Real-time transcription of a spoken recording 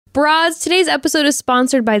Broads, today's episode is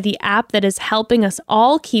sponsored by the app that is helping us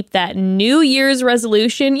all keep that New Year's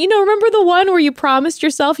resolution. You know, remember the one where you promised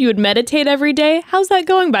yourself you would meditate every day? How's that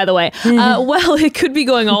going, by the way? Well, it could be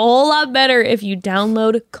going a whole lot better if you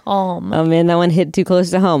download Calm. Oh man, that one hit too close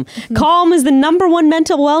to home. Calm is the #1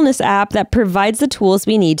 mental wellness app that provides the tools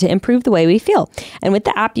we need to improve the way we feel. And with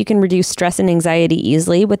the app, you can reduce stress and anxiety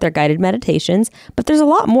easily with their guided meditations. But there's a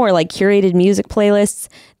lot more, like curated music playlists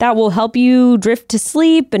that will help you drift to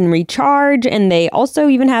sleep and recharge, and they also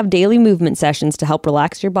even have daily movement sessions to help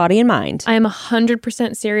relax your body and mind. I am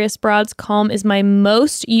 100% serious, Broads. Calm is my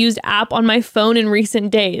most used app on my phone in recent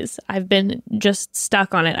days. I've been just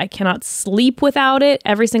stuck on it. I cannot sleep without it.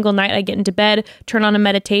 Every single night I get into bed, turn on a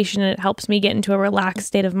meditation, and it helps me get into a relaxed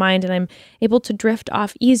state of mind, and I'm able to drift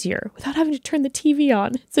off easier without having to turn the TV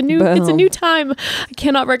on. It's a new time. I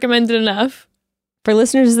cannot recommend it enough. For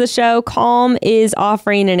listeners of the show, Calm is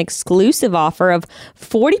offering an exclusive offer of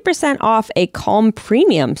 40% off a Calm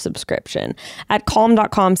premium subscription at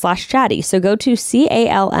calm.com/chatty. So go to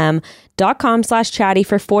calm.com/chatty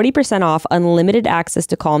for 40% off unlimited access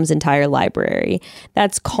to Calm's entire library.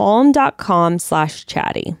 That's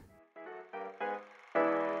calm.com/chatty.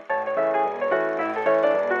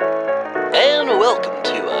 And welcome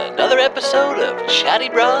to another episode of Chatty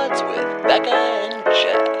Broads with Becca and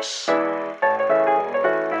Jess.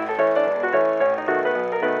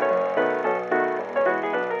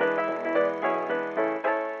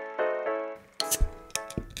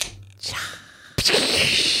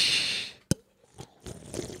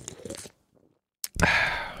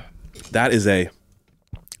 That is a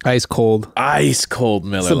ice cold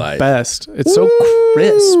Miller Lite. It's the best. It's so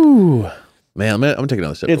crisp. Man, I'm gonna take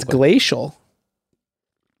another sip. It's glacial.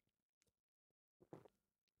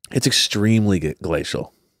 It's extremely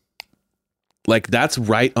glacial. Like that's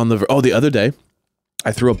right on the. The other day,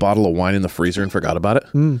 I threw a bottle of wine in the freezer and forgot about it.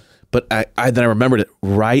 But I then I remembered it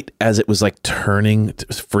right as it was like turning,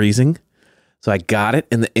 freezing. So I got it,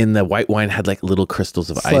 and the white wine had like little crystals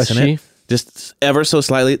of ice in it. Just ever so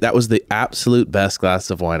slightly. That was the absolute best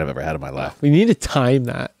glass of wine I've ever had in my life. We need to time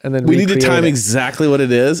that, and then we need to time exactly what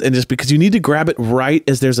it is, and just because you need to grab it right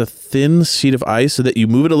as there's a thin sheet of ice, so that you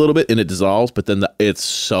move it a little bit and it dissolves. But then it's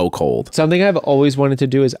so cold. Something I've always wanted to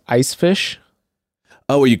do is ice fish.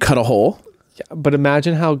 Oh, where you cut a hole? Yeah, but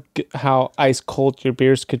imagine how ice cold your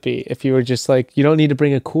beers could be if you were just like, you don't need to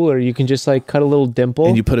bring a cooler. You can just like cut a little dimple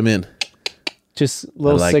and you put them in. Just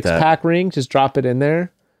little like 6-pack ring. Just drop it in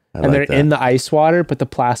there. And they're in the ice water, but the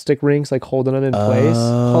plastic rings like holding them in place.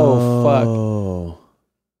 Oh, fuck.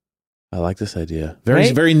 I like this idea.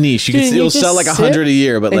 Very niche. It'll sell like 100 a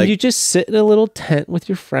year, but and like you just sit in a little tent with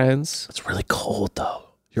your friends. It's really cold though.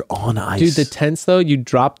 You're on ice. Dude, the tents though, you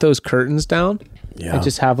drop those curtains down. Yeah. And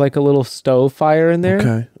just have like a little stove fire in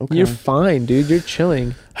there. Okay. You're fine, dude. You're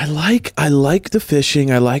chilling. I like the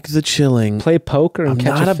fishing. I like the chilling. Play poker and catch a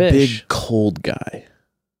fish. I'm not a big cold guy.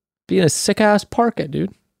 Be in a sick ass parka,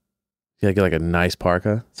 dude. Yeah, get like a nice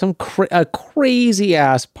parka. A crazy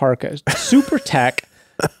ass parka. Super tech.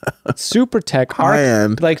 High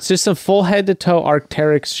end. Like just some full head to toe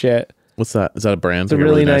Arc'teryx shit. What's that? Is that a brand? It's a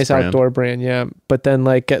really nice outdoor brand, yeah. But then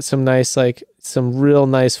like get some nice, like some real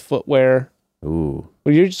nice footwear. Ooh.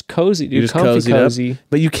 Well, you're just cozy, dude. You're just cozy.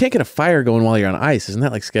 But you can't get a fire going while you're on ice. Isn't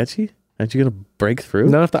that like sketchy? Aren't you going to break through?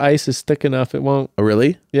 Not if the ice is thick enough. It won't. Oh,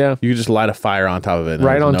 really? Yeah. You can just light a fire on top of it.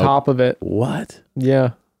 Right on top of it. What?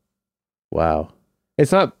 Yeah. Wow.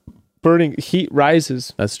 It's not burning. Heat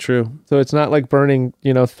rises. That's true. So it's not like burning,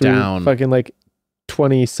 through down fucking like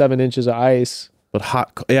 27 inches of ice. But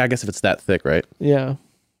hot. Yeah, I guess if it's that thick, right? Yeah.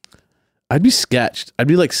 I'd be sketched. I'd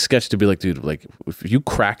be like sketched to be like, dude, like if you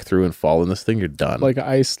crack through and fall in this thing, you're done. Like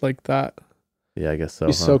ice like that. Yeah, I guess so.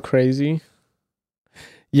 It's so crazy.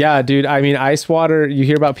 Yeah, dude. I mean, ice water. You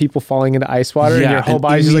hear about people falling into ice water, and your whole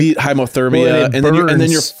body's just like hypothermia,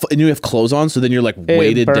 and you have clothes on, so then you're like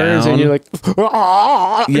weighted down, and you're like,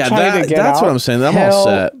 yeah, that's what I'm saying. I'm all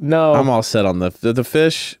set. No, I'm all set on the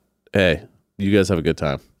fish. Hey, you guys have a good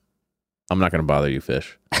time. I'm not gonna bother you,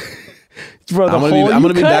 fish. Bro, I'm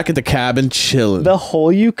gonna be back at the cabin chilling. The hole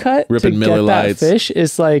you cut ripping to Miller get Lights. That fish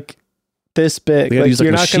is like this big. Like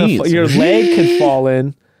you're not gonna. Your leg could fall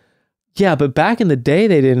in. Yeah, but back in the day,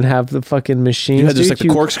 they didn't have the fucking machines. You had just like the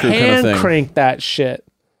corkscrew kind of thing. Crank that shit.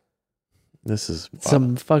 This is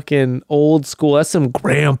some fucking old school. That's some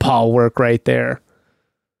grandpa work right there.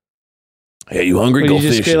 Hey, you hungry? Go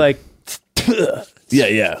fishing. You just get like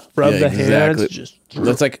Yeah. Rub the exactly. hands. Just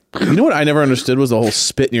That's like, you know what I never understood was the whole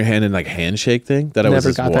spit in your hand and like handshake thing. That I was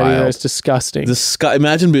never got that either. It's disgusting.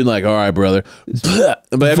 Imagine being like, all right, brother. But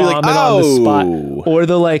I'd be like, on the spot. Or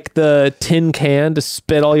the tin can to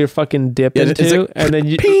spit all your fucking dip into. Like, and then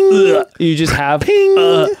you just have...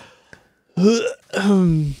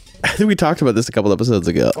 I think we talked about this a couple episodes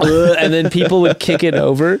ago. And then people would kick it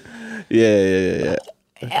over. Yeah.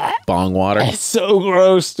 Bong water. It's so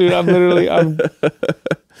gross, dude. I'm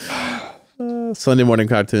Sunday morning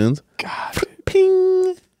cartoons. God.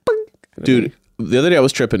 Ping. Dude, the other day I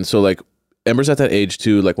was tripping. So like, Ember's at that age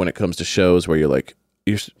too, like when it comes to shows where you're like,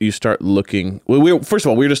 you start looking. Well, first of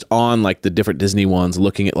all, we were just on like the different Disney ones,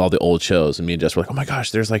 looking at all the old shows, and me and Jess were like, "Oh my gosh,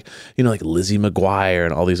 there's like like Lizzie McGuire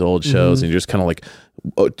and all these old shows," and you're just kind of like,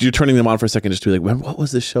 you're turning them on for a second just to be like, "What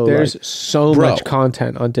was this show?" There's like? so much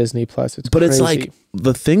content on Disney Plus. It's but crazy. It's like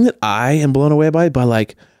the thing that I am blown away by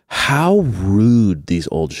like how rude these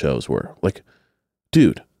old shows were. Like,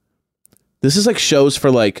 dude. This is like shows for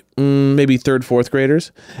like maybe 3rd, 4th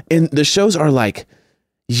graders, and the shows are like,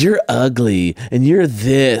 you're ugly and you're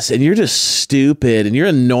this and you're just stupid and you're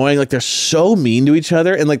annoying. Like they're so mean to each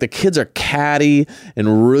other, and like the kids are catty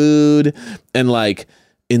and rude and like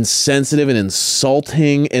insensitive and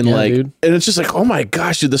insulting and dude. And it's just like, oh my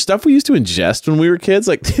gosh, dude, the stuff we used to ingest when we were kids,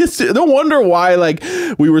 like no wonder why like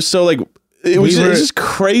we were so like it's just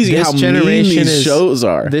crazy how mean these shows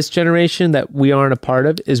are. This generation that we aren't a part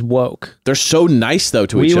of is woke. They're so nice though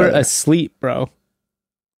to each other. We were asleep, bro.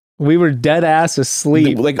 We were dead ass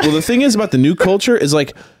asleep. The thing is about the new culture is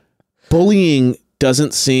like bullying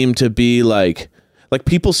doesn't seem to be like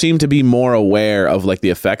people seem to be more aware of like the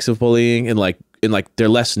effects of bullying and they're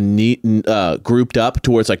less neat grouped up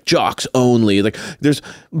towards like jocks only. Like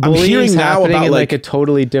I'm hearing now about in like a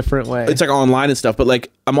totally different way. It's like online and stuff, but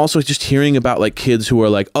like I'm also just hearing about like kids who are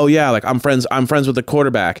like, oh yeah, like I'm friends with the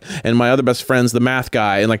quarterback and my other best friend's the math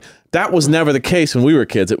guy, and like that was never the case when we were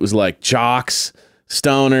kids. It was like jocks,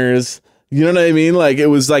 stoners, you know what I mean? Like it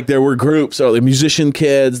was like there were groups, or the musician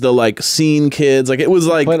kids, the like scene kids, like it was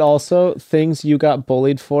like. But also things you got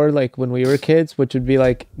bullied for, like when we were kids, which would be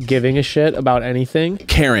like giving a shit about anything,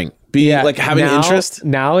 caring, like having an interest.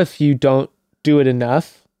 Now, if you don't do it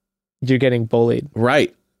enough, you're getting bullied,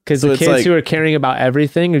 right? Because the kids who are caring about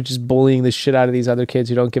everything are just bullying the shit out of these other kids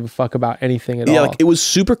who don't give a fuck about anything at all. Yeah, like it was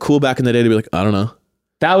super cool back in the day to be like, I don't know.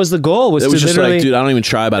 That was the goal. It was just like, dude, I don't even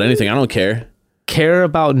try about anything. I don't care. Care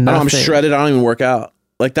about nothing. I'm shredded. I don't even work out.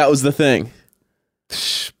 Like that was the thing.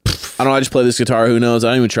 I don't know. I just play this guitar. Who knows? I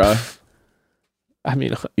don't even try. I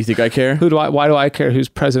mean, you think I care? Why do I care who's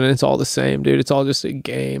president? It's all the same, dude. It's all just a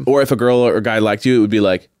game. Or if a girl or a guy liked you, it would be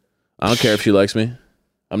like, I don't care if she likes me.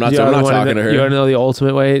 I'm not talking to her. You want to know the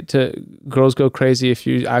ultimate way to girls go crazy if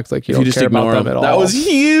you act like you don't care about them at all. That was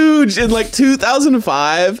huge in like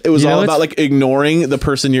 2005. It was all about like ignoring the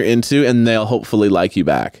person you're into, and they'll hopefully like you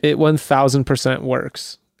back. It 1000%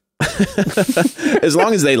 works. As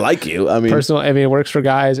long as they like you. I mean, it works for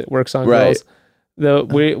guys. It works on girls.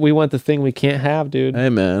 We want the thing we can't have, dude. Hey,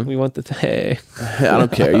 man. We want the hey. I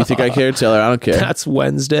don't care. You think I care? Tell her I don't care. That's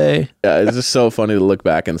Wednesday. Yeah, it's just so funny to look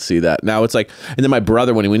back and see that. Now it's like, and then my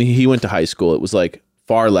brother, when he went to high school, it was like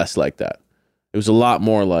far less like that. It was a lot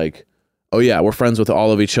more like, oh yeah, we're friends with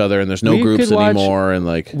all of each other, and there's no groups anymore, and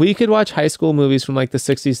like we could watch high school movies from like the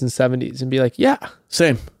 60s and 70s and be like, yeah,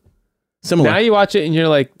 same, similar. Now you watch it and you're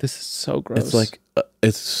like, this is so gross. It's like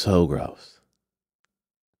it's so gross.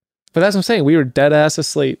 But that's what I'm saying. We were dead ass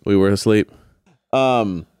asleep. We were asleep. How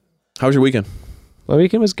was your weekend? My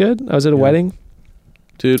weekend was good. I was at a wedding.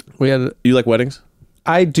 Dude, you like weddings?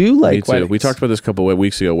 I do like weddings. We talked about this a couple of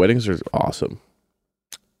weeks ago. Weddings are awesome.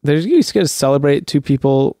 You just got to celebrate two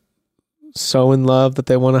people so in love that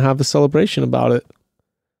they want to have a celebration about it.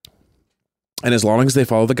 And as long as they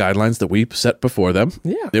follow the guidelines that we set before them,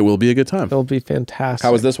 it will be a good time. It'll be fantastic.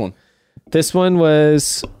 How was this one? This one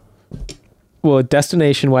was... Well, a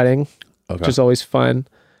destination wedding, which is always fun.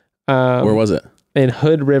 Where was it? In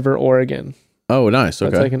Hood River, Oregon. Oh, nice.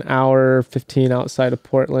 Okay. It's like an hour 15 outside of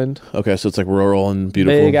Portland. Okay, so it's like rural and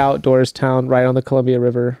beautiful. Big outdoors town right on the Columbia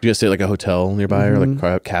River. Do you guys stay at like a hotel nearby or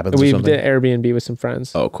like cabins or something? We did Airbnb with some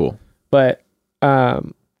friends. Oh, cool. But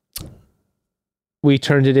we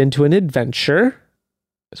turned it into an adventure.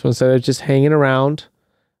 So instead of just hanging around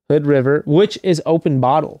Hood River, which is open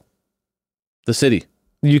bottle. The city.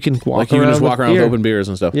 You can walk like you around can just walk around with open beers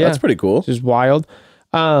and stuff. Yeah. That's pretty cool. Just wild.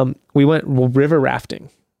 We went river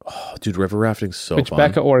rafting. Oh, dude, river rafting's so which fun.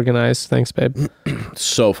 Becca organized. Thanks, babe.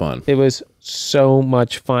 So fun. It was so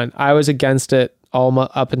much fun. I was against it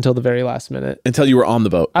up until the very last minute. Until you were on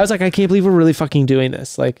the boat. I was like, I can't believe we're really fucking doing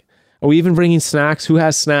this. Like, Are we even bringing snacks? Who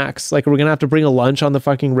has snacks? Like, are we going to have to bring a lunch on the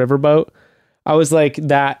fucking riverboat? I was like,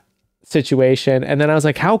 that situation. And then I was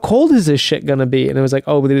like, how cold is this shit going to be? And it was like,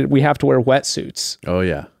 oh, we have to wear wetsuits. Oh,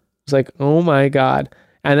 yeah. It's like, oh my God.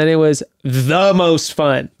 And then it was the most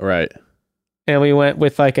fun. Right. And we went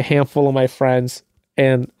with like a handful of my friends,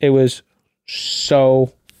 and it was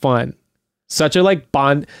so fun. Such a like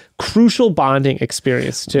crucial bonding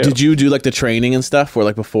experience too. Did you do like the training and stuff where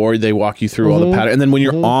like before they walk you through all the pattern, and then when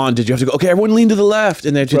you're on, did you have to go, okay, everyone lean to the left,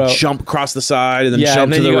 and then you have to jump across the side and then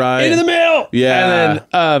jump to the right into the middle? Yeah. And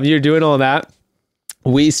then you're doing all that.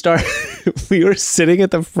 We were sitting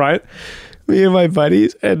at the front, me and my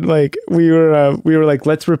buddies, and like we were like,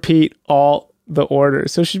 let's repeat all the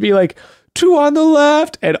orders. So it should be like 2 on the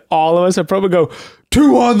left, and all of us at Promo go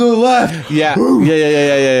 2 on the left. Yeah.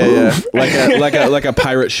 Like a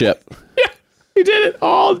pirate ship. Yeah. We did it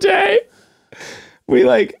all day. We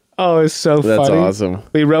like, oh, it's so funny. That's awesome.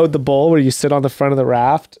 We rode the bull where you sit on the front of the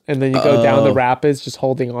raft and then you go down the rapids just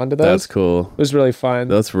holding on to those. That's cool. It was really fun.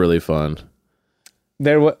 That's really fun.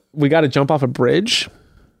 We got to jump off a bridge.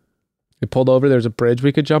 We pulled over. There's a bridge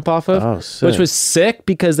we could jump off of, which was sick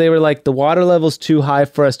because they were like, the water level's too high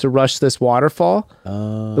for us to rush this waterfall.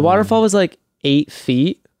 The waterfall was like 8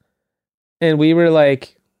 feet. And we were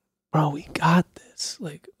like, bro, we got this.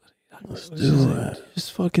 Like, let's do it.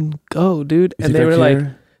 Just fucking go, dude. And they were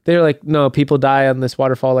like, no, people die on this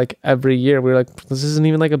waterfall like every year. We were like, this isn't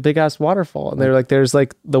even like a big ass waterfall. And they were like, there's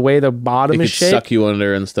like the way the bottom is shaped, suck you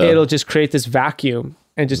under and stuff. It'll just create this vacuum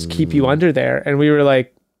and just keep you under there. And we were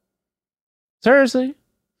like, seriously?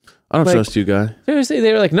 I don't trust you, guy. Seriously?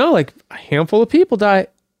 They were like, no, like a handful of people die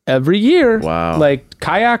every year. Wow. Like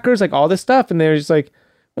kayakers, like all this stuff. And they were just like,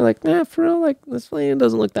 we're like, nah, for real, like this land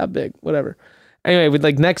doesn't look that big. Whatever. Anyway, with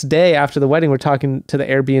like next day after the wedding, we're talking to the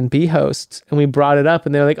Airbnb hosts and we brought it up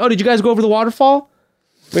and they're like, oh, did you guys go over the waterfall?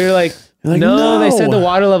 We were like, no, they said the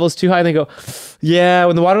water level's too high. And they go, yeah,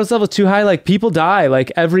 when the water level's too high, like people die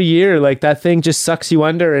like every year. Like that thing just sucks you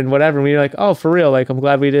under and whatever. And we were like, oh, for real. Like, I'm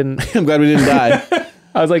glad we didn't die.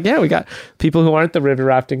 I was like, yeah, we got people who aren't the river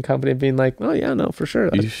rafting company being like, oh yeah, no, for sure.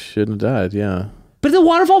 You shouldn't have died. Yeah. But the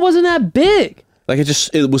waterfall wasn't that big. Like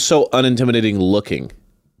it was so unintimidating looking.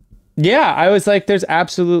 Yeah. I was like, there's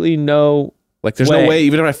absolutely no there's no way,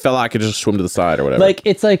 even if I fell out, I could just swim to the side or whatever. Like,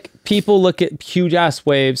 it's like people look at huge ass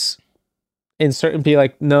waves and certain be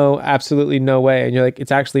like, no, absolutely no way. And you're like,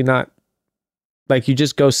 it's actually not. Like, you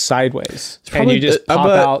just go sideways and you just pop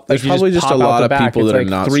out. There's probably just a lot of people that are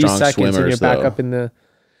not strong swimmers, and you're back up in the.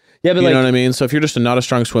 Yeah, but you know what I mean? So if you're just not a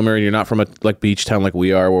strong swimmer and you're not from a beach town like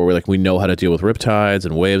we are, where we know how to deal with riptides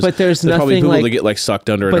and waves, but there's probably nothing people that get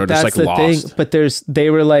sucked under and are just lost. Thing. But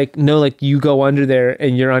they were like, no, like you go under there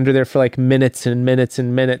and you're under there for like minutes and minutes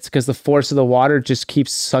and minutes because the force of the water just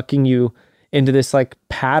keeps sucking you into this like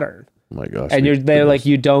pattern. Oh my gosh! And they're like,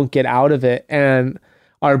 you don't get out of it. And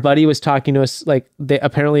our buddy was talking to us like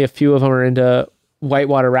apparently a few of them are into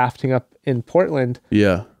whitewater rafting up in Portland.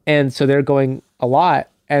 Yeah, and so they're going a lot.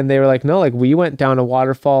 And they were like, no, like we went down a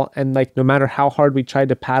waterfall and like no matter how hard we tried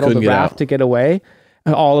to paddle the raft to get away,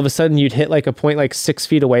 all of a sudden you'd hit like a point like 6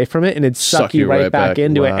 feet away from it and it'd suck you right back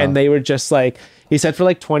into it. And they were just like, he said for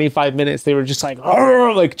like 25 minutes, they were just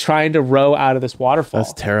like trying to row out of this waterfall.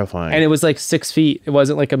 That's terrifying. And it was like 6 feet. It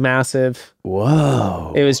wasn't like a massive.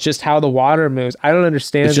 Whoa. It was just how the water moves. I don't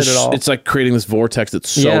understand it at all. It's like creating this vortex that's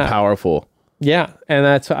so powerful. Yeah. And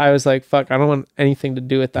that's what I was like, fuck, I don't want anything to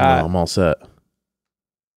do with that. No, I'm all set.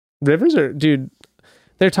 Rivers are, dude,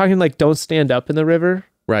 they're talking like don't stand up in the river.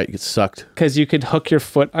 Right, you get sucked. Because you could hook your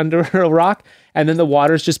foot under a rock and then the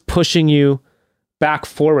water's just pushing you back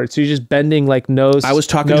forward. So you're just bending like nose. I was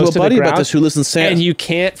talking to a buddy about this who lives in San. And you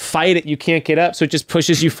can't fight it. You can't get up. So it just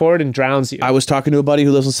pushes you forward and drowns you. I was talking to a buddy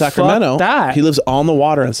who lives in Sacramento. Fuck that. He lives on the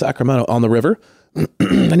water in Sacramento, on the river.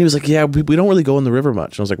 And he was like, yeah, we don't really go in the river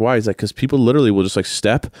much. And I was like, why? He's like, because people literally will just like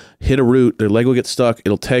step, hit a root, their leg will get stuck,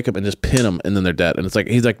 it'll take them and just pin them, and then they're dead. And it's like,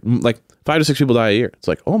 he's like 5 to 6 people die a year. It's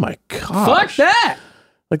like, oh my gosh. Fuck that.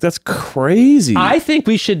 Like, that's crazy. I think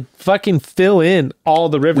we should fucking fill in all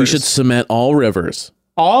the rivers. We should cement all rivers.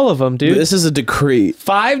 All of them, dude. This is a decree.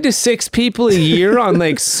 5 to 6 people a year on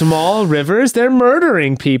like small rivers. They're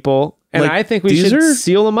murdering people. And like, I think we should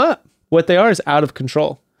seal them up. What they are is out of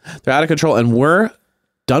control. They're out of control, and we're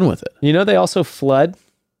done with it. You know, they also flood.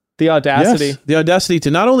 The audacity. Yes, the audacity to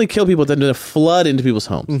not only kill people, but then to flood into people's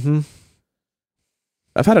homes. Mm-hmm.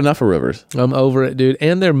 I've had enough of rivers. I'm over it, dude.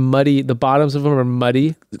 And they're muddy. The bottoms of them are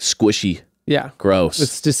muddy. It's squishy. Yeah. Gross.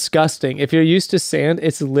 It's disgusting. If you're used to sand,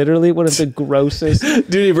 it's literally one of the grossest.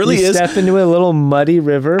 Dude, it really is. Step into a little muddy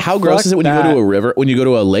river. How gross is it when you go to a river, when you go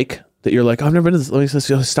to a lake? that you're like, oh, I've never been to this. Let me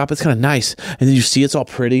just stop. It's kind of nice. And then you see it's all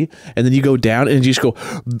pretty. And then you go down and you just go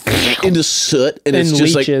into soot. And it's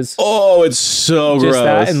just leeches. Like, oh, it's so just gross. Just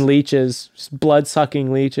that and leeches. Just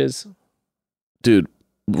blood-sucking leeches. Dude,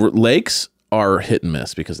 lakes are hit and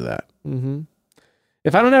miss because of that. Mm-hmm.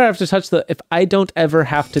 If I don't ever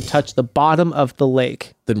have to touch the bottom of the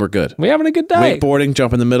lake, then we're good. We're having a good day. Wakeboarding,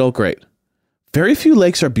 jump in the middle, great. Very few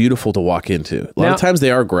lakes are beautiful to walk into. A lot of times they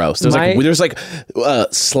are gross. There's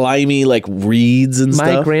slimy like reeds and stuff.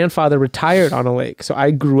 My grandfather retired on a lake, so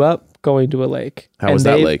I grew up going to a lake. How was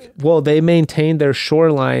that lake? Well, they maintained their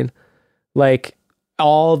shoreline like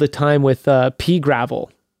all the time with pea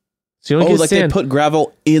gravel. So you don't get sand. They put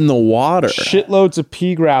gravel in the water. Shitloads of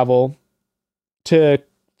pea gravel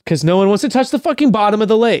because no one wants to touch the fucking bottom of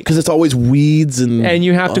the lake. Because it's always weeds and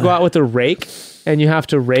you have to go out with a rake. And you have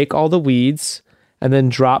to rake all the weeds and then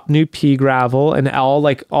drop new pea gravel and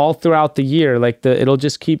all throughout the year. It'll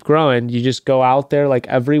just keep growing. You just go out there like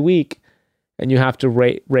every week and you have to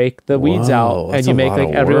rake the weeds out. And you make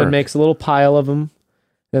everyone makes a little pile of them.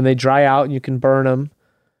 Then they dry out and you can burn them.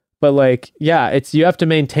 But you have to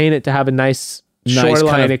maintain it to have a nice shoreline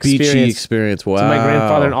kind of experience. Beachy experience. Wow. So my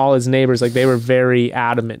grandfather and all his neighbors, they were very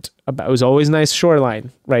adamant about it was always a nice shoreline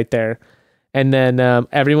right there. And then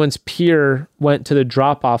everyone's pier went to the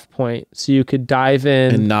drop-off point, so you could dive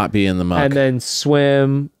in and not be in the muck, and then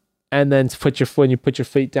swim, and then when you put your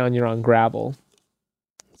feet down, you're on gravel.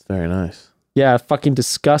 It's very nice. Yeah, fucking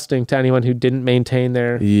disgusting to anyone who didn't maintain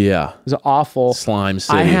their. Yeah, it was awful. Slime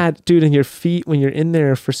city. And your feet when you're in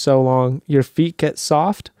there for so long, your feet get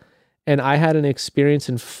soft. And I had an experience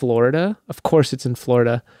in Florida. Of course, it's in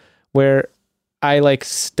Florida, where I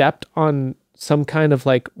stepped on some kind of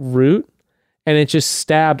root. And it just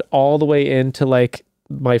stabbed all the way into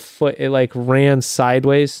my foot. It ran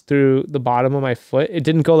sideways through the bottom of my foot. It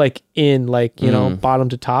didn't go in bottom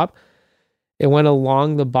to top. It went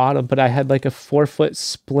along the bottom, but I had a 4-foot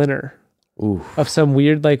splinter of some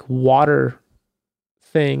weird water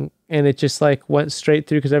thing, and it just went straight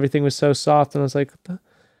through because everything was so soft. And I was like, what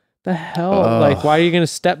the hell? Why are you gonna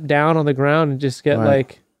step down on the ground and just get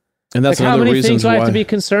And that's how many things do I why... have to be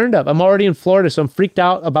concerned of? I'm already in Florida, so I'm freaked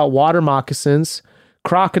out about water moccasins,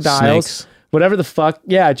 crocodiles, snakes. Whatever the fuck.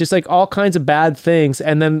 Yeah, just all kinds of bad things.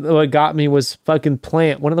 And then what got me was fucking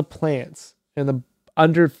one of the plants, and the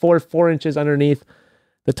under 4 inches underneath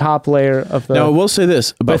the top layer of the. Now I will say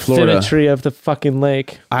this about Florida: symmetry of the fucking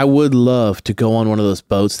lake. I would love to go on one of those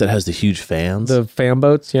boats that has the huge fans. The fan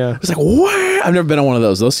boats, yeah. It's what? I've never been on one of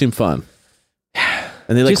those. Those seem fun.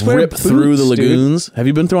 And they rip through the lagoons. Dude. Have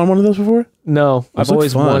you been through on one of those before? No, I've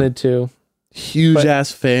always wanted to. Huge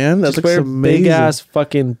ass fan. That looks amazing. Big ass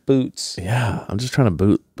fucking boots. Yeah, I'm just trying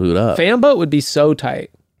to boot up. Fan boat would be so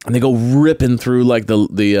tight. And they go ripping through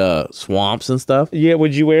the swamps and stuff. Yeah,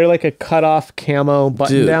 would you wear a cut off camo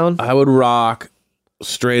button down? I would rock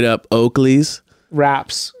straight up Oakleys.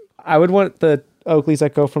 Wraps. I would want the Oakleys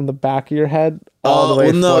that go from the back of your head all the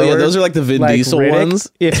way forward. Yeah, those are the Vin Diesel Riddick.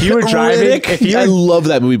 ones. If you were driving, I love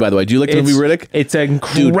that movie, by the way. Do you like the movie Riddick? It's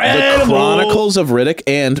incredible. Dude, the Chronicles of Riddick,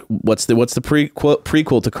 and what's the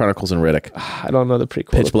prequel to Chronicles and Riddick? I don't know the prequel.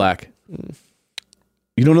 Pitch Black.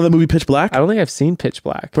 You don't know the movie Pitch Black? I don't think I've seen Pitch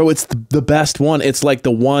Black. Bro, it's the best one. It's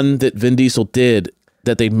the one that Vin Diesel did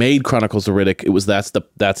that they made Chronicles of Riddick.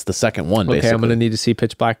 That's the second one, basically. Okay, I'm going to need to see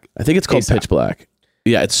Pitch Black. I think it's called Pitch Black.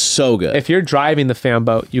 Yeah, it's so good. If you're driving the fan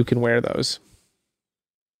boat, you can wear those.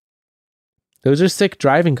 Those are sick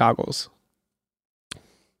driving goggles.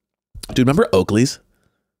 Dude, remember Oakleys?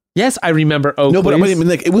 Yes, I remember Oakleys. No, but I mean,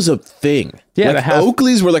 it was a thing. Yeah,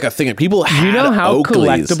 Oakleys were a thing. People had You know how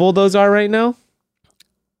Oakleys. collectible those are right now?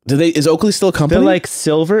 Is Oakley still a company? They're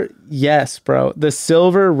silver. Yes, bro. The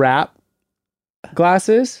silver wrap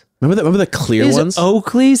glasses. Remember the clear ones?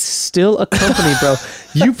 Oakley's still a company, bro.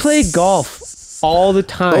 You play golf all the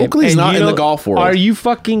time. Oakley's not in the golf world. Are you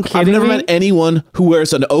fucking kidding me? I've never met anyone who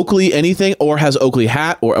wears an Oakley anything or has Oakley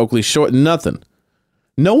hat or Oakley short. Nothing.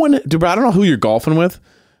 No one. Dude, I don't know who you're golfing with,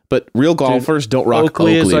 but real golfers don't rock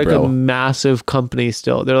Oakley, is bro. A massive company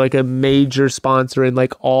still. They're a major sponsor in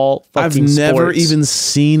all fucking I've never sports. even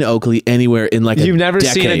seen Oakley anywhere in You've never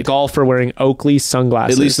decade. seen a golfer wearing Oakley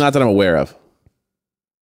sunglasses. At least not that I'm aware of.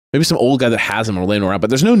 Maybe some old guy that has them are laying around, but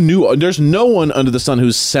there's no one under the sun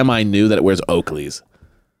who's semi-new that wears Oakleys.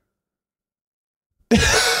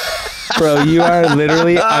 Bro, you are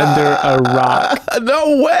literally under a rock.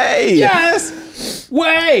 No way. Yes.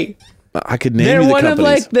 Way. I could name They're you the one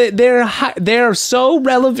companies. of like they're so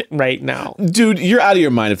relevant right now. Dude, you're out of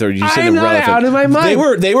your mind if you said I'm they're not relevant. out of my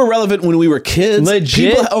mind. They were relevant when we were kids.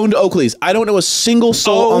 Legit. People owned Oakleys. I don't know a single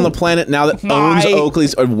soul on the planet now that owns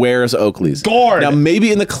Oakleys or wears Oakleys. Gord. Now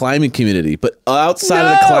maybe in the climbing community, but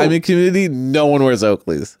outside of the climbing community, no one wears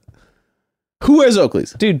Oakleys. Who wears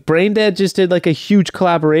Oakleys? Dude, Braindead just did like a huge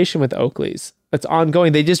collaboration with Oakleys. That's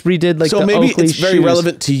ongoing. They just redid like so the maybe Oakley it's very shoes.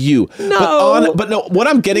 relevant to you. No. But no, what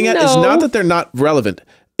I'm getting at is not that they're not relevant.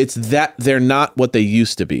 It's that they're not what they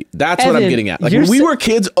used to be. That's what I'm Evan, getting at. Like when we were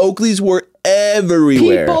kids, Oakleys were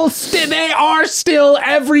everywhere. They are still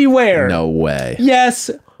everywhere. No way. Yes.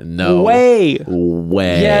 No way.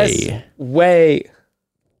 Yes. Way.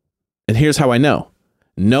 And here's how I know.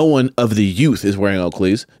 No one of the youth is wearing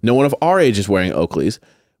Oakleys. No one of our age is wearing Oakleys.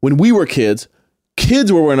 When we were kids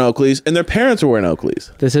were wearing Oakleys and their parents were wearing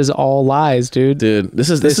Oakleys. This is all lies, dude. Dude, this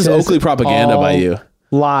is Oakley propaganda by you.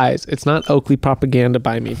 Lies. It's not Oakley propaganda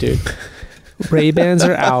by me, dude. Ray-Bans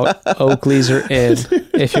are out. Oakleys are in.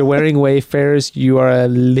 If you're wearing Wayfarers, you are a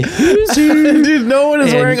loser. Dude, no one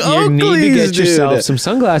is wearing Oakleys, you need to get yourself dude. some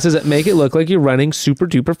sunglasses that make it look like you're running super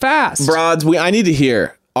duper fast. Broads, I need to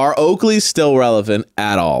hear, are Oakleys still relevant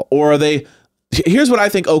at all? Or are they... Here's what I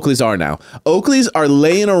think Oakleys are now. Oakleys are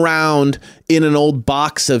laying around in an old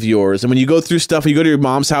box of yours. And when you go through stuff, you go to your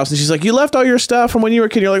mom's house and she's like, you left all your stuff from when you were a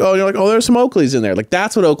kid. You're like, oh, there's some Oakleys in there. Like,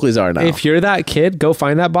 that's what Oakleys are now. If you're that kid, go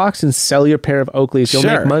find that box and sell your pair of Oakleys. You'll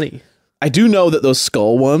make money. I do know that those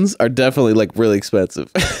skull ones are definitely like really expensive.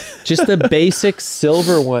 Just the basic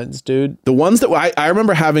silver ones, dude. The ones that I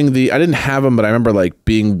remember having I didn't have them, but I remember like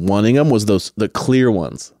wanting them was the clear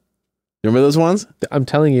ones. You remember those ones? I'm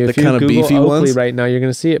telling you, if you kind of Google beefy Oakley ones? right now, you're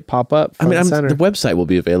going to see it pop up. I mean, center. the website will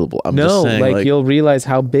be available. I'm just saying, like you'll realize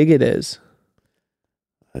how big it is.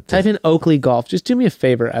 Type in Oakley Golf. Just do me a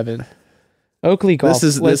favor, Evan. Oakley Golf.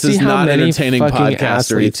 This is not entertaining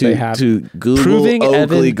podcastery to Google Proving Oakley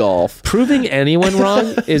Evan, Golf. Proving anyone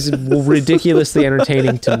wrong is ridiculously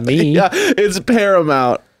entertaining to me. Yeah, it's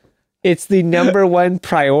paramount. It's the number one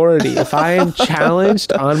priority. If I am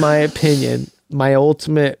challenged on my opinion, my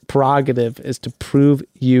ultimate prerogative is to prove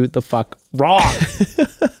you the fuck wrong.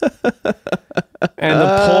 And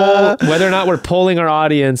the poll, whether or not we're polling our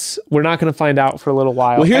audience, we're not going to find out for a little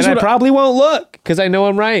while. Well, I probably won't look because I know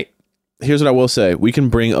I'm right. Here's what I will say. We can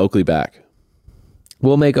bring Oakley back.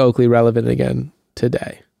 We'll make Oakley relevant again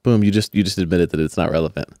today. Boom, you just admitted that it's not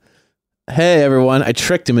relevant. Hey everyone, I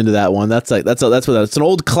tricked him into that one. That's an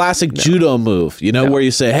old classic judo move, where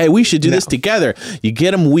you say, "Hey, we should do this together." You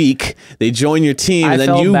get them weak, they join your team, and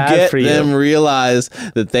then you get them realize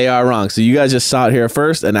that they are wrong. So you guys just saw it here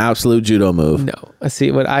first, an absolute judo move. No, I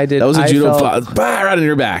see what I did. That was a judo right in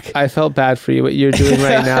your back. I felt bad for you. What you're doing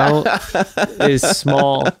right now is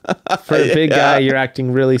small. For a big guy, you're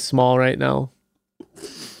acting really small right now.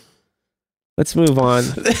 Let's move on.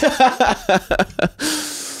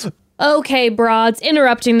 Okay, broads,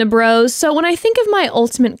 interrupting the bros. So when I think of my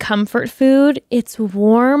ultimate comfort food, it's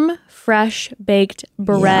warm, fresh baked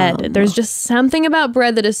bread. Yum. There's just something about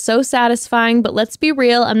bread that is so satisfying, but let's be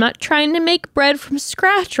real, I'm not trying to make bread from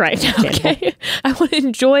scratch right now, okay? I want to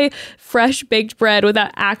enjoy fresh baked bread without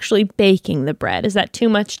actually baking the bread. Is that too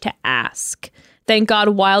much to ask? Thank God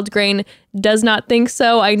Wild Grain does not think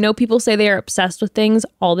so. I know people say they are obsessed with things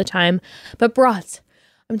all the time, but broads,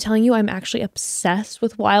 I'm telling you, I'm actually obsessed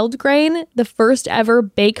with Wild Grain, the first ever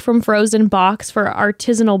bake from frozen box for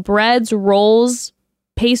artisanal breads, rolls,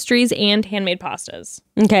 pastries, and handmade pastas.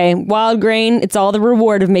 Okay, Wild Grain, it's all the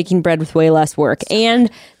reward of making bread with way less work.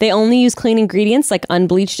 And they only use clean ingredients like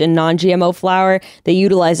unbleached and non-GMO flour. They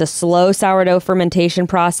utilize a slow sourdough fermentation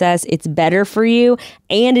process. It's better for you,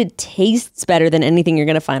 and it tastes better than anything you're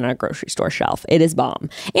going to find on a grocery store shelf. It is bomb.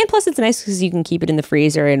 And plus, it's nice because you can keep it in the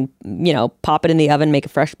freezer and, pop it in the oven, make a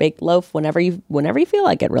fresh baked loaf whenever you feel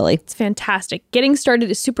like it, really. It's fantastic. Getting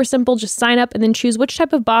started is super simple. Just sign up and then choose which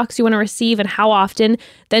type of box you want to receive and how often.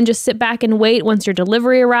 Then just sit back and wait. Once your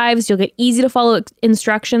delivery arrives, you'll get easy to follow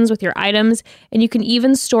instructions with your items, and you can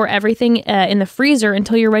even store everything in the freezer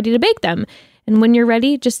until you're ready to bake them. And when you're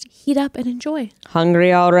ready, just heat up and enjoy.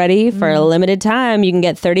 Hungry already? For a limited time, you can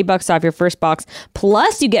get $30 off your first box.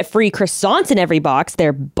 Plus, you get free croissants in every box.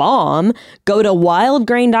 They're bomb. Go to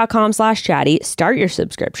wildgrain.com/chatty. Start your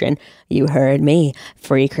subscription. You heard me.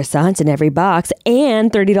 Free croissants in every box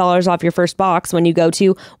and $30 off your first box when you go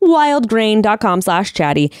to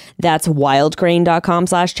wildgrain.com/chatty. That's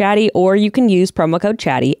wildgrain.com/chatty, or you can use promo code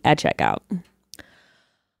chatty at checkout.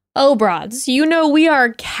 Oh, broads, we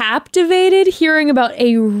are captivated hearing about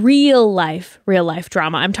a real life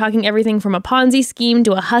drama. I'm talking everything from a Ponzi scheme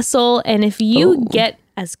to a hustle. And if you get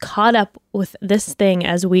as caught up with this thing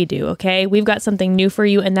as we do, okay? We've got something new for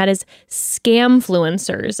you, and that is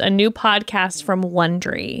Scamfluencers, a new podcast from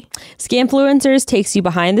Wondery. Scamfluencers takes you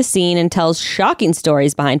behind the scene and tells shocking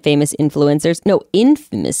stories behind infamous influencers,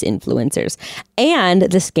 and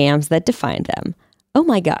the scams that define them. Oh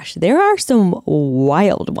my gosh, there are some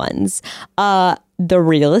wild ones. The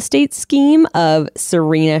real estate scheme of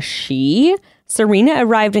Serena Shih. Serena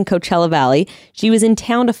arrived in Coachella Valley. She was in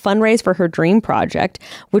town to fundraise for her dream project,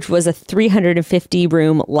 which was a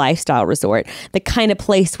 350-room lifestyle resort, the kind of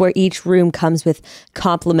place where each room comes with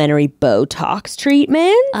complimentary Botox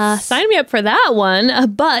treatments. Sign me up for that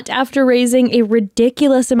one. But after raising a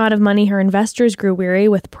ridiculous amount of money, her investors grew weary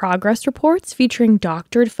with progress reports featuring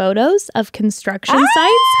doctored photos of construction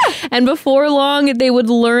sites. And before long, they would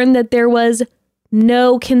learn that there was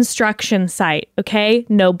no construction site, okay?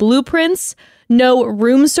 No blueprints, no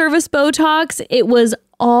room service Botox. It was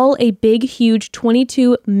all a big, huge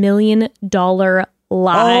 $22 million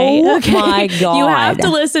lie. Oh my God. You have to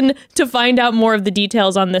listen to find out more of the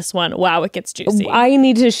details on this one. Wow, it gets juicy. I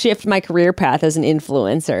need to shift my career path as an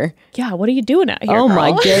influencer. Yeah, what are you doing out here, Oh girl?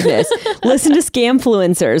 my goodness. Listen to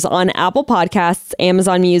Scamfluencers on Apple Podcasts,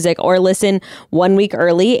 Amazon Music, or listen 1 week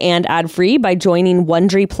early and ad-free by joining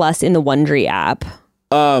Wondery Plus in the Wondery app.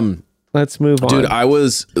 Let's move on. Dude,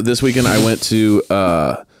 this weekend I went to,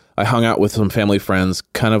 I hung out with some family friends,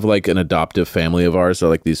 kind of like an adoptive family of ours. They're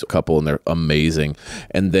like these couple and they're amazing.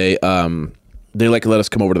 And they like let us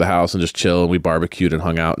come over to the house and just chill, and we barbecued and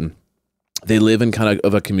hung out. And they live in kind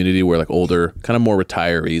of a community where like older, kind of more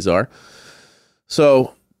retirees are.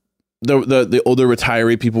 So the older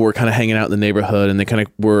retiree people were kind of hanging out in the neighborhood, and they kind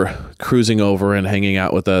of were cruising over and hanging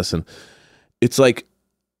out with us. And it's like,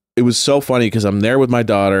 it was so funny because I'm there with my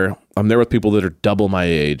daughter. I'm there with people that are double my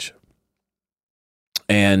age.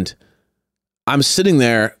 And I'm sitting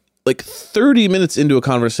there like 30 minutes into a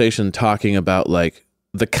conversation talking about like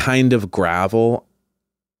the kind of gravel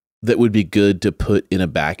that would be good to put in a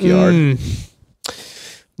backyard.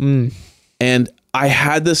 And I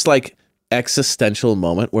had this like existential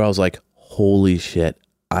moment where I was like, holy shit,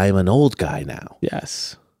 I'm an old guy now.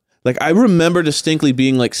 Yes. Like, I remember distinctly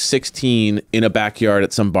being like 16 in a backyard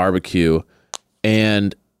at some barbecue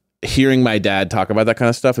and hearing my dad talk about that kind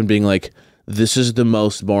of stuff and being like, this is the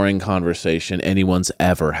most boring conversation anyone's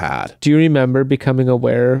ever had. Do you remember becoming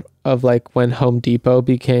aware of like when Home Depot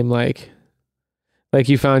became like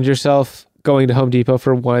you found yourself going to Home Depot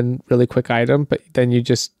for one really quick item, but then you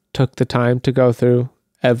just took the time to go through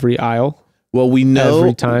every aisle? Well, we know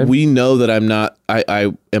every time. We know that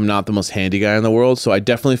I am not the most handy guy in the world, so I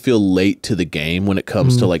definitely feel late to the game when it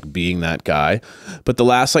comes to like being that guy. But the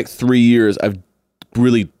last like 3 years, I've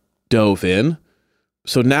really dove in.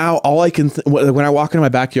 So now all I can when I walk into my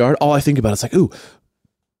backyard, all I think about is like, ooh,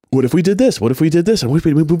 what if we did this? What if we did this? And what if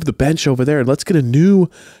we move the bench over there and let's get a new,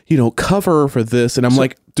 cover for this? And I'm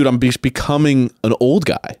like, dude, I'm becoming an old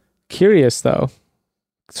guy. Curious though,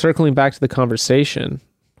 circling back to the conversation,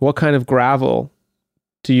 what kind of gravel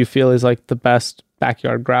do you feel is like the best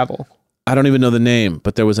backyard gravel? I don't even know the name,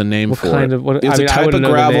 but there was a name for it. It's a type of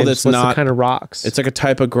gravel that's not... What's the kind of rocks? It's like a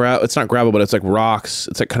type of gravel. It's not gravel, but it's like rocks.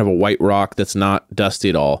 It's like kind of a white rock that's not dusty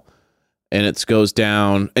at all. And it goes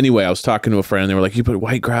down. Anyway, I was talking to a friend and they were like, you put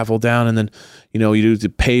white gravel down and then, you do the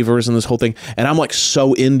pavers and this whole thing. And I'm like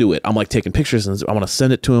so into it. I'm like taking pictures and I want to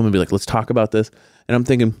send it to him and be like, let's talk about this. And I'm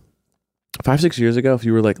thinking 5-6 years ago, if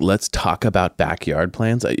you were like, let's talk about backyard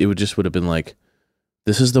plans, it would have been like,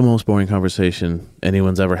 this is the most boring conversation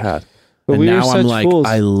anyone's ever had. But and now I'm like, fools.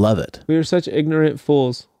 I love it. We were such ignorant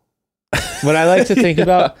fools. What I like to think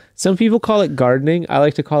about, some people call it gardening. I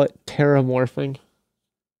like to call it terramorphing.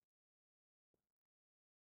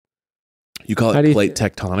 You call it plate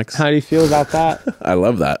tectonics? How do you feel about that? I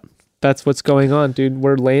love that. That's what's going on, dude.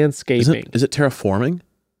 We're landscaping. Is it terraforming?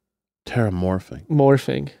 Terramorphing.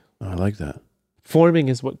 Morphing. Oh, I like that. Forming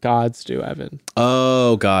is what gods do, Evan.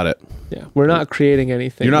 Oh, got it. Yeah, we're not creating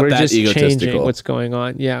anything. You're not we're that just egotistical. Changing what's going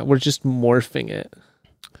on. Yeah, we're just morphing it.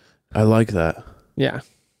 I like that. Yeah.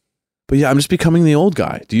 But yeah, I'm just becoming the old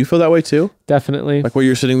guy. Do you feel that way too? Definitely. Like where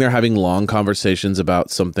you're sitting there having long conversations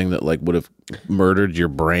about something that like would have murdered your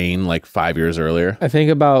brain like 5 years earlier. I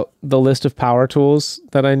think about the list of power tools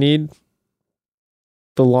that I need.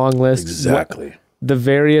 The long list. Exactly. The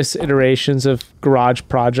various iterations of garage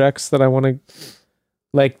projects that I want to,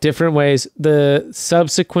 like different ways, the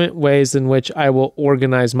subsequent ways in which I will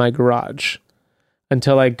organize my garage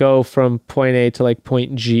until I go from point A to like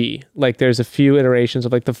point G. Like there's a few iterations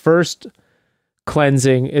of like the first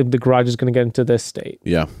cleansing, the garage is going to get into this state.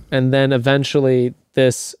 Yeah. And then eventually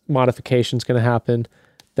this modification is going to happen.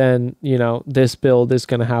 then this build is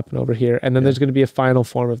going to happen over here, and then there's going to be a final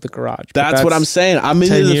form of the garage. That's what I'm saying. I'm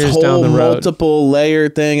into this whole multiple layer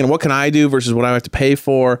thing, and what can I do versus what I have to pay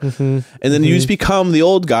for, and then you just become the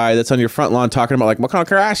old guy that's on your front lawn talking about like, what kind of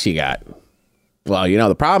garage you got? Well,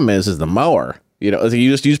 the problem is the mower. You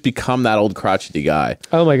just become that old crotchety guy.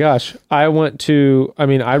 Oh my gosh, I don't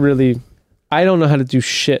know how to do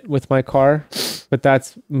shit with my car, but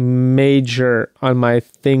that's major on my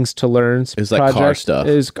things to learn. It's like car stuff.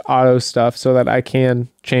 Is auto stuff so that I can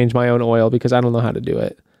change my own oil because I don't know how to do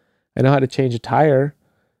it. I know how to change a tire.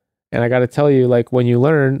 And I got to tell you, like when you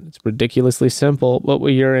learn, it's ridiculously simple. But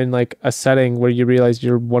when you're in like a setting where you realize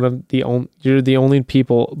you're the only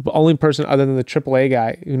person other than the AAA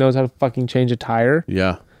guy who knows how to fucking change a tire.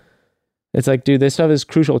 Yeah. It's like, dude, this stuff is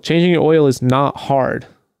crucial. Changing your oil is not hard.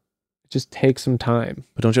 Just take some time.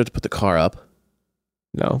 But don't you have to put the car up?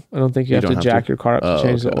 No, I don't think you have to jack your car up to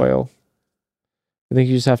change the oil. I think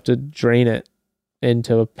you just have to drain it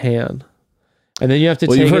into a pan. And then you have to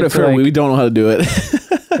take you've heard it from we don't know how to do it.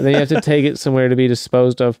 And then you have to take it somewhere to be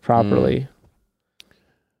disposed of properly.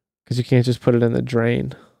 Because you can't just put it in the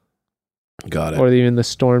drain. Got it. Or even the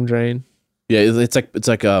storm drain. Yeah, it's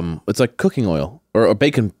like cooking oil or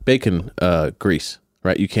bacon grease.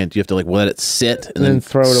 Right, you have to like let it sit and then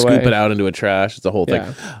throw it away, scoop it out into a trash. It's a whole thing.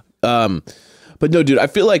 But no, dude, I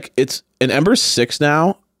feel like Ember's 6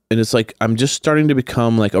 now, and it's like I'm just starting to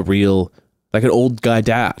become like an old guy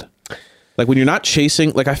dad. Like when you're not chasing,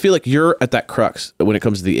 like I feel like you're at that crux when it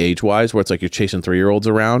comes to the age wise, where it's like you're chasing 3-year-olds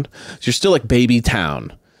around. So you're still like baby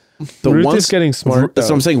town. Ruth is getting smart. That's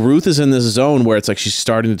what I'm saying. Ruth is in this zone where it's like she's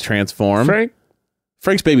starting to transform.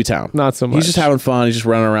 Frank's baby town. Not so much. He's just having fun. He's just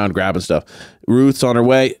running around grabbing stuff. Ruth's on her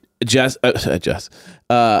way.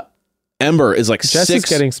 Ember is like Jess 6. Is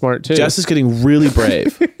getting smart too. Jess is getting really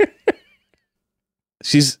brave.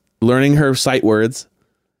 She's learning her sight words.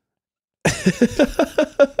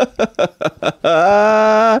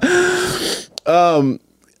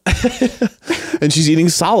 And she's eating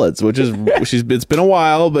solids, which is it's been a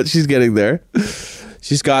while, but she's getting there.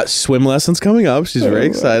 She's got swim lessons coming up. She's very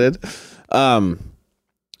excited.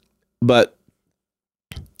 But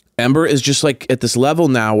Ember is just like at this level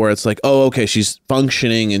now where it's like, oh, okay, she's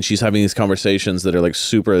functioning and she's having these conversations that are like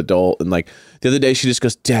super adult. And like the other day she just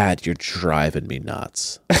goes, Dad, you're driving me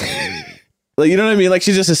nuts. Like, you know what I mean? Like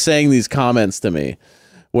she just is saying these comments to me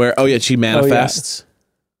where, oh yeah, she manifests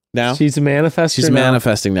now. She's a manifester. She's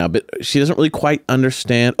manifesting now, but she doesn't really quite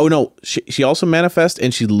understand. Oh no, she also manifests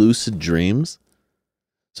and she lucid dreams.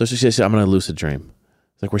 So she says, I'm going to lucid dream.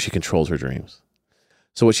 It's like where she controls her dreams.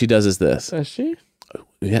 So what she does is this. Does she?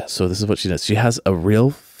 Yeah, so this is what she does. She has a real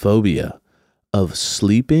phobia of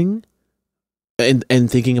sleeping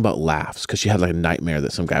and thinking about laughs because she had like a nightmare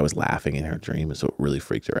that some guy was laughing in her dream, and so it really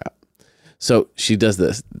freaked her out. So she does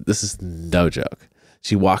this. This is no joke.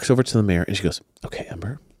 She walks over to the mirror and she goes, okay,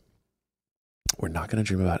 Ember, we're not going to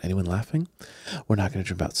dream about anyone laughing. We're not going to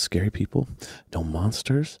dream about scary people, no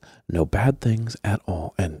monsters, no bad things at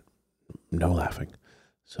all, and no laughing.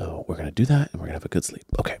 So we're going to do that and we're going to have a good sleep.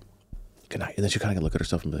 Okay. Good night. And then she kind of look at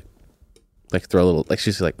herself and be like throw a little, like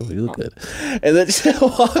she's like, oh, you look good. And then she'll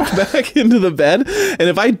walk back into the bed. And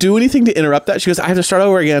if I do anything to interrupt that, she goes, I have to start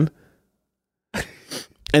over again.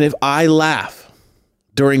 And if I laugh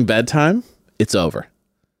during bedtime, it's over.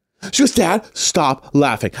 She goes, Dad, stop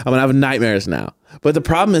laughing. I'm going to have nightmares now. But the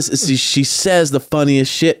problem is she says the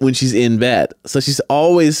funniest shit when she's in bed. So she's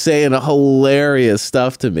always saying a hilarious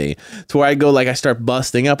stuff to me to where I go, like, I start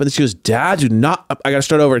busting up. And then she goes, Dad, do not. I got to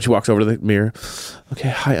start over. And she walks over to the mirror. Okay,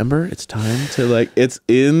 hi, Ember. It's time to, like, it's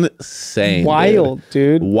insane. Wild,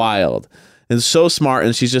 dude. Wild. And so smart.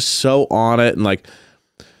 And she's just so on it. And, like,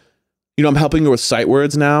 I'm helping her with sight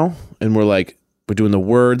words now. And we're doing the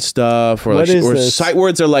word stuff. Or, sight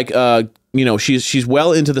words are like, she's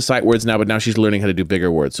well into the sight words now, but now she's learning how to do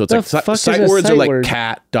bigger words. So it's like sight words are like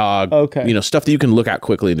cat, dog, stuff that you can look at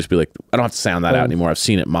quickly and just be like, I don't have to sound that out anymore. I've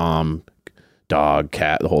seen it, mom, dog,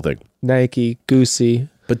 cat, the whole thing. Nike, goosey.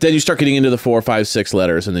 But then you start getting into the 4, 5, 6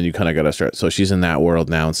 letters, and then you kind of got to start. So she's in that world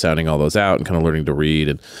now and sounding all those out and kind of learning to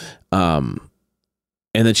read.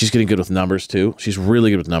 And then she's getting good with numbers too. She's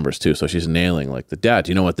really good with numbers too. So she's nailing like the Dad,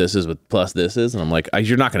 do you know what this is with plus this is? And I'm like,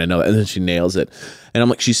 you're not going to know that. And then she nails it. And I'm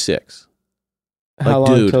like, she's 6. How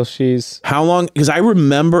long until she's... How long? Because I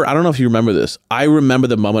remember, I don't know if you remember this. I remember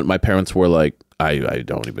the moment my parents were like, I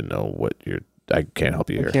don't even know what I can't help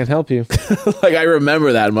you here. I can't help you. Like, I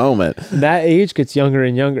remember that moment. That age gets younger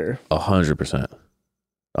and younger. 100%.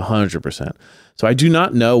 100%. So I do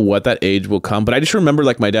not know what that age will come, but I just remember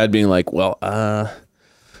like my dad being like, well,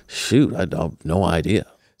 shoot, I have no idea.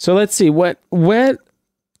 So let's see. What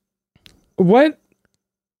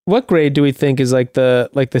What grade do we think is like the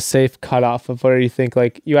safe cutoff of where you think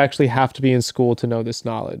like you actually have to be in school to know this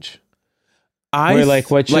knowledge? Where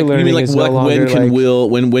like what you're learning you mean, is no longer when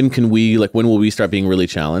will we start being really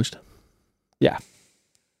challenged? Yeah.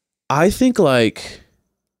 I think like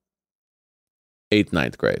 8th,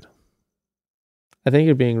 9th grade. I think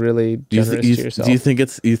you're being really generous to yourself. Do you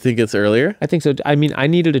think it's earlier? I think so. I mean, I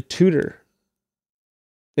needed a tutor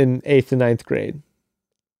in 8th and 9th grade.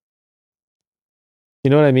 You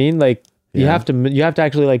know what I mean? Like you have to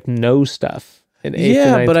actually like know stuff in 8th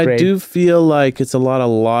and 9th grade. I do feel like it's a lot of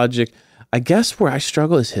logic. I guess where I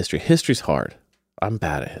struggle is history. History's hard. I'm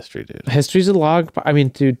bad at history, dude. History's a log. I mean,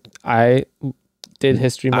 dude, I did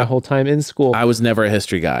history my whole time in school. I was never a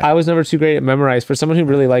history guy. I was never too great at memorize. For someone who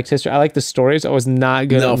really likes history, I like the stories. I was not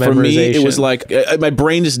good at memorization. For me, it was like my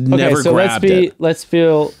brain just never grabbed it.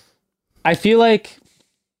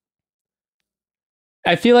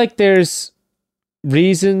 I feel like there's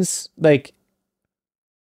reasons like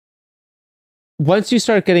once you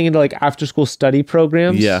start getting into like after school study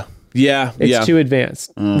programs. It's too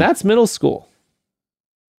advanced. That's middle school.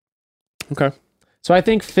 Okay. So I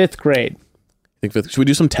think 5th grade. Should we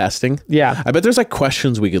do some testing? Yeah. I bet there's like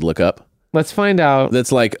questions we could look up. Let's find out.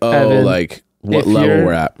 That's like, Evan, like what level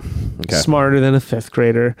we're at. Okay. Smarter than a 5th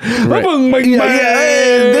grader. Right.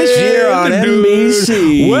 This year on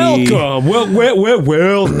NBC. Welcome.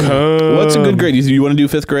 Welcome. What's a good grade? You want to do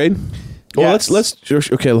 5th grade? Well, Yes. let's.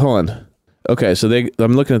 Okay, hold on. Okay, so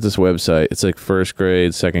I'm looking at this website. It's like 1st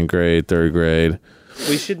grade, 2nd grade, 3rd grade.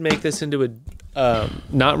 We should make this into a,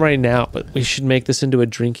 not right now, but we should make this into a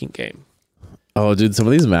drinking game. Oh, dude, some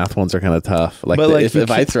of these math ones are kind of tough. Like, But, if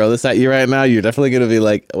I throw this at you right now, you're definitely going to be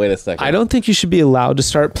like, wait a second. I don't think you should be allowed to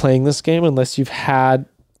start playing this game unless you've had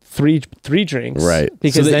three drinks. Right.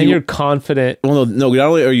 Because So that then you're confident. Well, no, not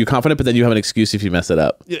only are you confident, but then you have an excuse if you mess it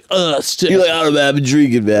up. You're like, I've been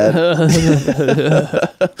drinking, man.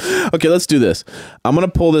 Okay, let's do this. I'm going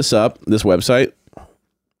to pull this up, this website,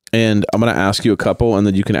 and I'm going to ask you a couple, and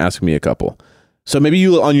then you can ask me a couple. So maybe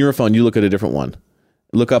you, on your phone, you look at a different one.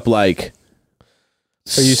 Look up like...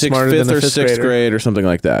 Are you smarter than a 5th or 6th grade or something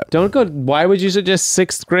like that? Don't go. Why would you suggest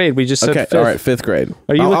 6th grade? We just said okay. 5th. All right, 5th grade.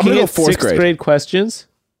 Are you looking at 4th 6th grade questions?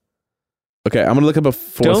 Okay, I'm gonna look up a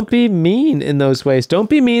 4th. Don't be mean in those ways. Don't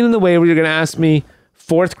be mean in the way where you're gonna ask me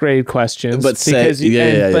 4th grade questions. But say,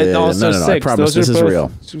 but also no, 6th. I promise Those this are is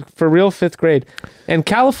real. For real 5th grade. And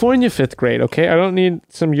California 5th grade, okay? I don't need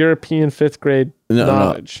some European 5th grade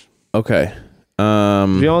knowledge. No. Okay.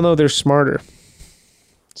 We all know they're smarter.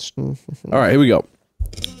 All right, here we go.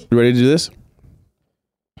 You ready to do this?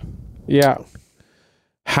 Yeah.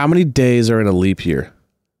 How many days are in a leap year?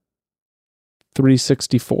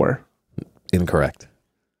 364. Incorrect.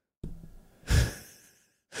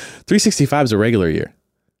 365 is a regular year,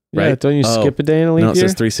 right? Yeah, don't you skip a day in a leap year? No, it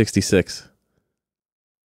says 366.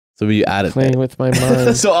 So you add it. Playing with my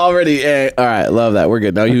mind. So already, all right, love that. We're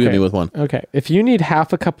good. Now you hit me with one. Okay. If you need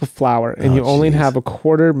half a cup of flour and you only have a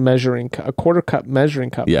quarter cup measuring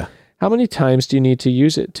cup, yeah. How many times do you need to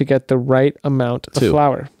use it to get the right amount of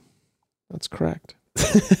flour? That's correct.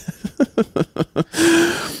 It's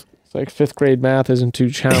like 5th grade math isn't too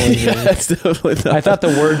challenging. Yeah, it's definitely not. I thought the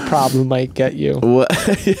word problem might get you. What?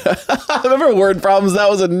 Yeah. I remember word problems. That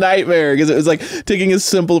was a nightmare because it was like taking a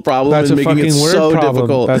simple problem and making it so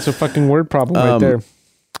difficult. That's a fucking word problem right there.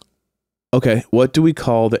 Okay. What do we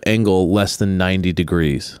call the angle less than 90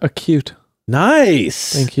 degrees? Acute.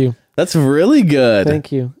 Nice. Thank you. That's really good.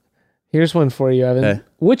 Thank you. Here's one for you, Evan. Okay.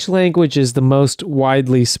 Which language is the most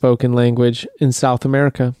widely spoken language in South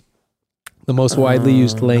America? The most widely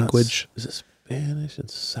used language. Is it Spanish in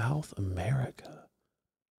South America?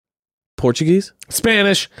 Portuguese?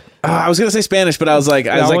 Spanish. I was gonna say Spanish, but I was like,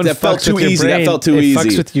 that felt too easy. That felt too easy. It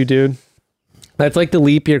fucks with you, dude. That's like the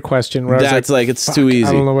leap year question. Where That's like it's too easy.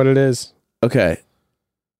 I don't know what it is. Okay.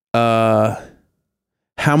 How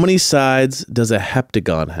many sides does a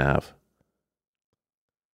heptagon have?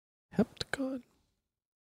 Heptagon.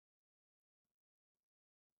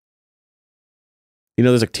 You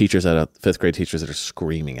know, there's like teachers at 5th grade teachers that are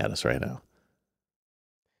screaming at us right now.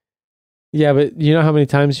 Yeah, but you know how many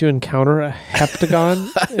times you encounter a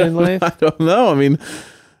heptagon in life? I don't know. I mean,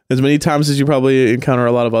 as many times as you probably encounter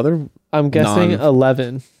a lot of other. I'm guessing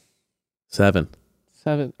 11. 7.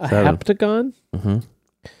 A heptagon? Mm-hmm.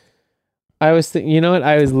 I was thinking, you know what?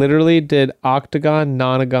 I was literally did octagon,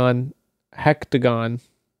 nonagon, hectagon.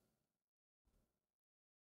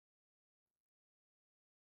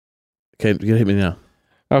 Okay, you hit me now.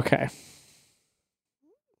 Okay.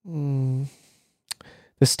 The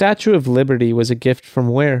Statue of Liberty was a gift from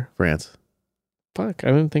where? France. Fuck,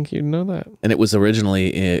 I didn't think you'd know that. And it was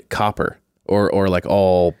originally copper. or like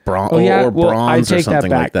all bronze I bronze take or something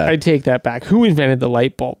that back. like that. I take that back. Who invented the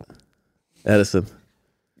light bulb? Edison.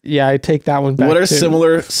 Yeah, I take that one back. What are too.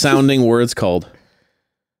 similar sounding words called?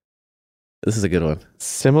 This is a good one.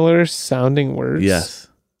 Similar sounding words? Yes.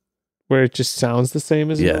 Where it just sounds the same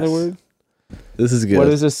as another word? This is good. What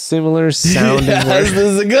is a similar sounding yes, word? This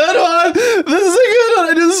is a good one. This is a good one.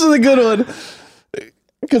 I knew this was a good one.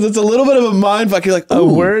 Because it's a little bit of a mind fuck. You're like, a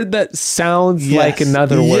word that sounds like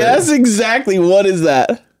another word. Yes, exactly. What is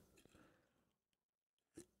that?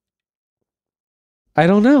 I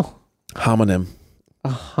don't know. Homonym. A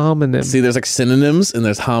homonym. See, there's like synonyms and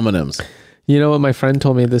there's homonyms. You know what my friend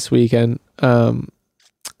told me this weekend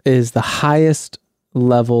is the highest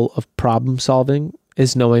level of problem solving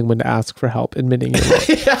is knowing when to ask for help, admitting you're wrong.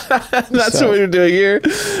 That's what we're doing here.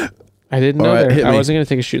 I didn't know All right, there. I me. wasn't going to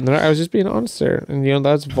take a shoot in the dark. I was just being honest there. And,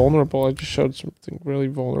 that's vulnerable. I just showed something really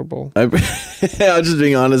vulnerable. I'm just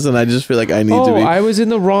being honest, and I just feel like I need to be. I was in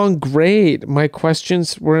the wrong grade. My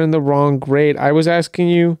questions were in the wrong grade. I was asking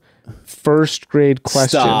you first grade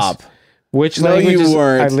questions. Stop. Which No, languages? you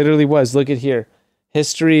weren't. I literally was. Look at here.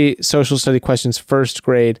 History, social study questions, first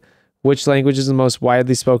grade. Which language is the most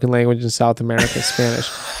widely spoken language in South America? Spanish.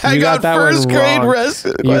 I got that first grade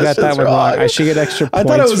You got that one wrong. I should get extra points. I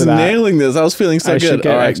thought I was for that. nailing this. I was feeling so good.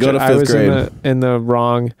 All right, go to fifth grade. I was in the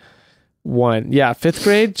wrong one. Yeah, fifth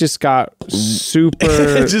grade just got super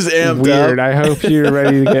just amped weird. up. I hope you're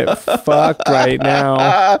ready to get fucked right now.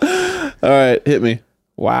 All right, hit me.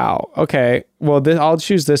 Wow. Okay. Well, I'll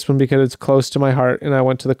choose this one because it's close to my heart, and I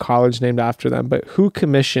went to the college named after them. But who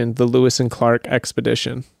commissioned the Lewis and Clark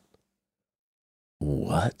expedition?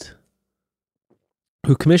 What?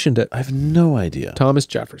 Who commissioned it? I have no idea. Thomas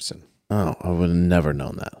Jefferson. Oh, I would have never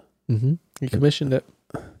known that. Mm-hmm. He commissioned it.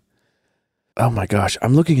 Oh my gosh,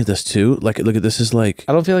 I'm looking at this too. Like, look at this. Is like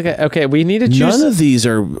I don't feel like okay. We need to choose. none of these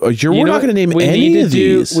are. We're not going to name any of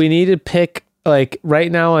these. We need to pick. Like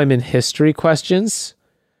right now, I'm in history questions.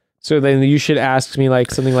 So then you should ask me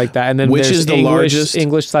like something like that, and then which there's is the largest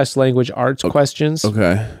English/language arts questions?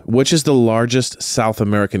 Okay, which is the largest South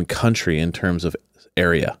American country in terms of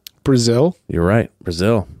area? Brazil. You're right,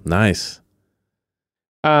 Brazil. Nice.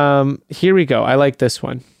 Here we go. I like this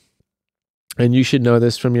one, and you should know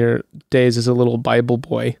this from your days as a little Bible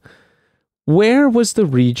boy. Where was the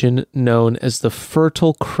region known as the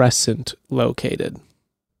Fertile Crescent located?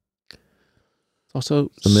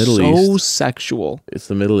 Also, the Middle so East. Sexual. It's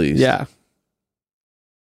the Middle East. Yeah.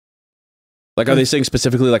 Like, are they saying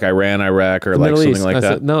specifically like Iran, Iraq, or The like Middle something East. like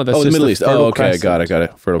that? No, that's the just Middle the East. Fertile Oh, okay, Crescent. got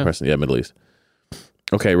it. Fertile Crescent. Yeah, Middle East.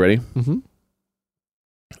 Okay, ready? Mm-hmm.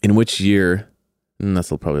 In which year? That's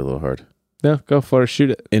probably a little hard. No, go for it.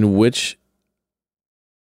 Shoot it. In which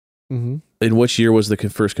year was the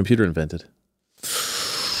first computer invented?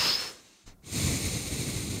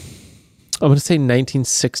 I'm going to say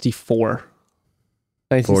 1964.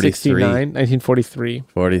 1969, 1943.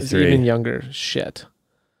 43. It's even younger. Shit.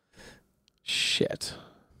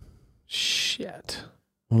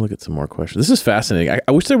 I'll look at some more questions. This is fascinating.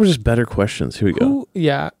 I wish there were just better questions. Here we go.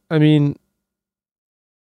 Yeah, I mean,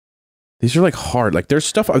 these are like hard. Like there's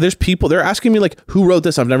stuff. There's people. They're asking me like, who wrote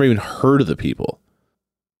this? I've never even heard of the people.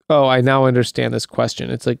 oh, I now understand this question.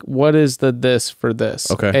 It's like, what is the this for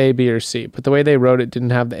this? Okay. A, B, or C. But the way they wrote it didn't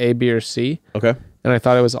have the A, B, or C. Okay. And I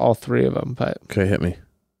thought it was all three of them. But Okay, hit me.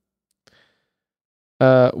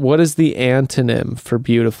 what is the antonym for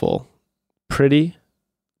beautiful? Pretty,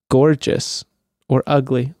 gorgeous, or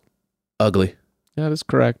ugly? Ugly. Yeah, that's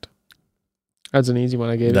correct. That's an easy one.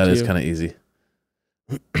 I gave it to you. That is kind of easy.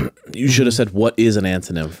 You should have said, what is an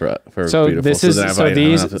antonym for So beautiful? this is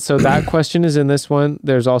so that question is in this one.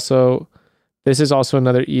 This is also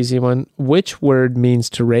another easy one. Which word means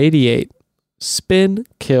to radiate, spin,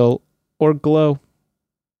 kill, or glow?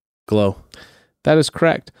 Glow. That is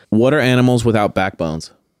correct. What are animals without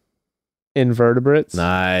backbones? Invertebrates.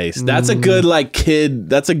 Nice. That's a good kid.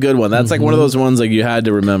 That's a good one. That's like one of those ones like you had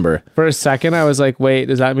to remember. For a second, I was like, wait,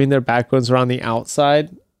 does that mean their backbones are on the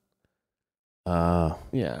outside?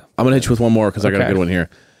 Yeah. I'm gonna hit you with one more because I got a Okay. good one here.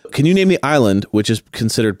 Can you name the island which is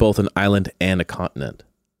considered both an island and a continent?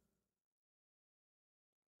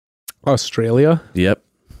 Australia. Yep.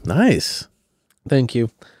 Nice. Thank you.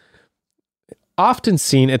 Often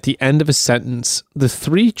seen at the end of a sentence, the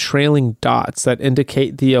three trailing dots that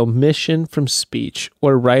indicate the omission from speech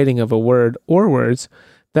or writing of a word or words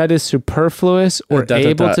that is superfluous or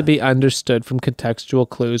able to be understood from contextual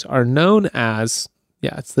clues are known as,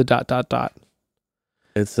 it's the ...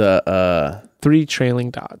 It's three trailing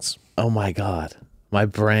dots. oh my God. My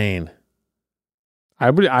brain. I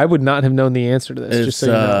would not have known the answer to this, just so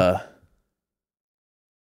you know.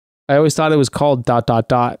 I always thought it was called ... Right.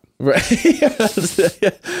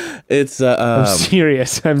 It's I'm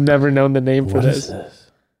serious. I've never known the name for what this. is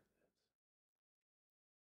this?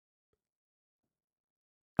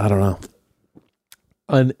 I don't know.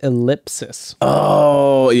 An ellipsis.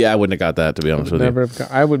 Oh, yeah, I wouldn't have got that, to be honest with you.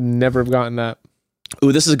 I would never have gotten that.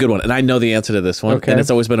 Ooh, this is a good one, and I know the answer to this one, Okay. and it's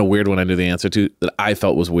always been a weird one I knew the answer to that I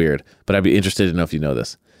felt was weird, but I'd be interested to know if you know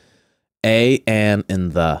this. A, an,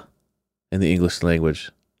 and the in the English language,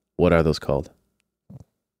 what are those called?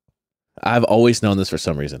 I've always known this for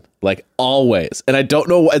some reason, like always, and I don't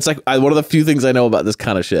know. It's like one of the few things I know about this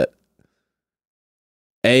kind of shit.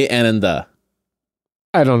 A, an, and the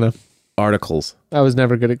I don't know. articles. I was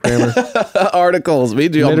never good at grammar. Articles. Me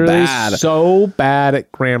too. I'm Literally bad. so bad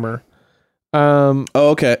at grammar. Oh,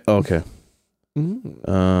 okay. Okay.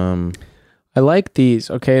 I like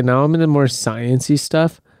these. Okay, now I'm into more sciencey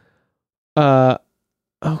stuff.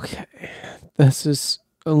 Okay. This is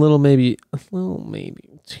a little maybe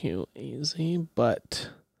too easy, but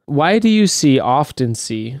why do you often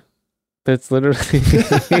see? That's literally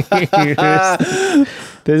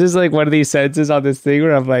this is like one of these sentences on this thing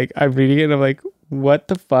where I'm reading it and I'm like, what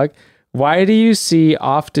the fuck? Why do you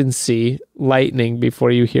often see lightning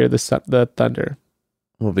before you hear the thunder?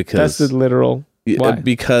 Well, because that's the literal. Why?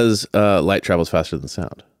 Because light travels faster than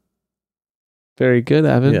sound. Very good,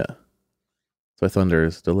 Evan. Yeah. So thunder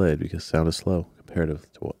is delayed because sound is slow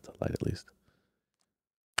comparative to what the light, at least.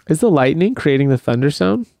 Is the lightning creating the thunder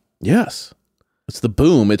sound? Yes. It's the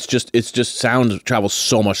boom. It's just sound travels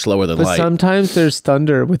so much slower than But light. sometimes there's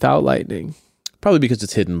thunder without lightning. Probably because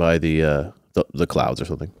it's hidden by the clouds or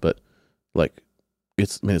something. But like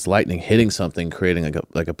it's lightning hitting something, creating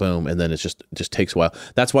like a boom, and then it just takes a while.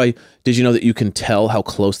 That's why. Did you know that you can tell how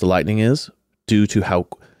close the lightning is due to how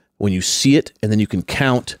when you see it, and then you can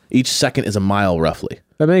count each second is a mile roughly.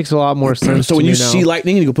 That makes a lot more sense. So when you see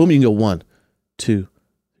lightning and you go boom, you can go 1, 2,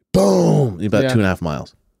 boom, about 2.5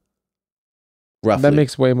 miles. Roughly. That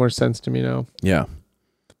makes way more sense to me now. Yeah.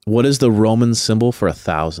 What is the Roman symbol for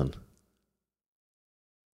 1,000?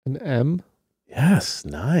 An M? Yes,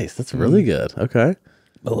 nice. That's really good. Okay.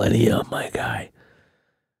 Millennium, my guy.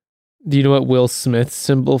 Do you know what Will Smith's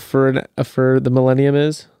symbol for the millennium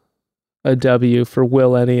is? A W for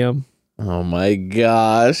Willennium. Oh my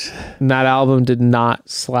gosh. And that album did not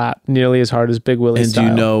slap nearly as hard as Big Willie Style.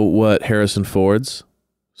 And do you know what Harrison Ford's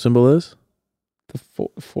symbol is? The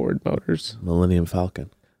Ford Motors. Millennium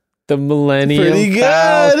Falcon. The Millennium Pretty good.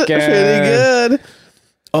 Falcon. Pretty good.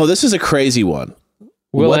 Oh, this is a crazy one.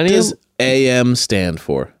 What does AM stand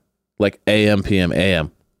for? Like AM, PM,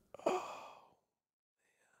 AM.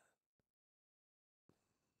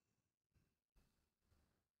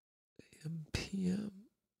 PM.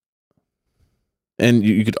 And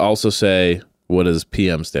you could also say, what does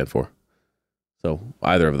PM stand for? So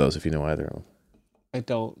either of those, if you know either of them. I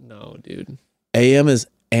don't know, dude. AM is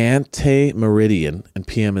ante-meridian and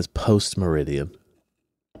PM is post-meridian.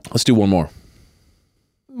 Let's do one more.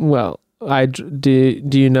 Well, do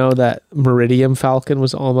you know that Meridian Falcon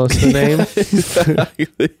was almost the name?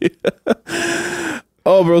 Exactly.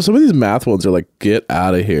 Oh, bro, some of these math ones are like, get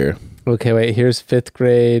out of here. Okay, wait. Here's 5th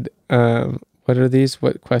grade. What are these?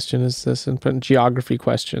 What question is this? Geography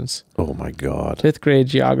questions. Oh my God. 5th grade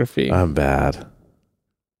geography. I'm bad.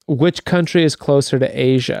 Which country is closer to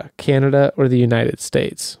Asia, Canada or the United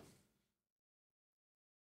States?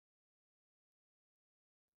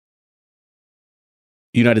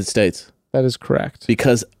 United States. That is correct.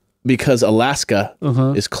 Because Alaska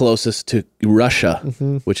is closest to Russia,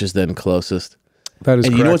 which is then closest. That is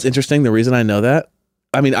correct. You know what's interesting? The reason I know that,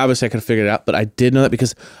 I mean, obviously I could have figured it out, but I did know that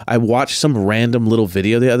because I watched some random little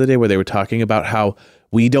video the other day where they were talking about how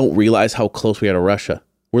we don't realize how close we are to Russia.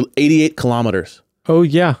 We're 88 kilometers. Oh,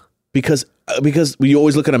 yeah. Because we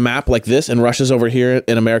always look at a map like this and Russia's over here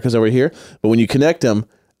and America's over here. But when you connect them,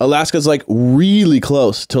 Alaska's like really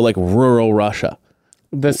close to like rural Russia.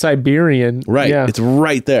 The Siberian. Right. Yeah. It's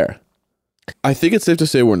right there. I think it's safe to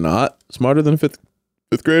say we're not smarter than a fifth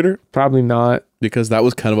grader. Probably not. Because that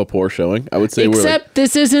was kind of a poor showing. I would say Except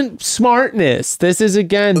this isn't smartness. This is,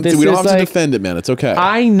 again, we don't have to defend it, man. It's okay.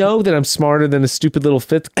 I know that I'm smarter than a stupid little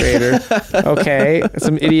 5th grader. Okay?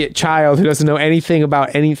 Some idiot child who doesn't know anything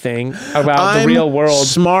about the real world.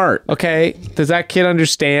 Smart. Okay? Does that kid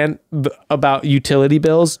understand about utility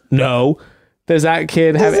bills? No. Does that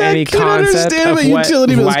kid have any concept of what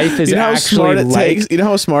life is actually like? You know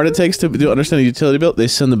how smart it takes to understand a utility bill? They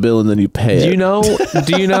send the bill and then you pay it. Do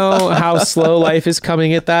you know how slow life is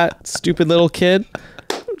coming at that stupid little kid?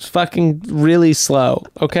 It's fucking really slow,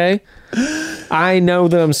 okay? I know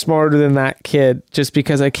that I'm smarter than that kid just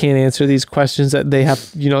because I can't answer these questions that they have.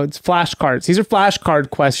 It's flashcards. These are flashcard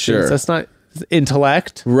questions. Sure. That's not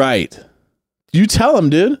intellect. Right. You tell them,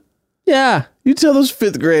 dude. Yeah. You tell those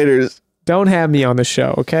 5th graders. Don't have me on the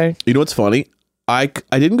show, okay? You know what's funny? I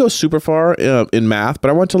didn't go super far in math, but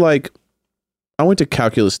I went to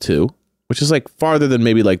calculus 2, which is like farther than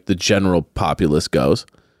maybe like the general populace goes.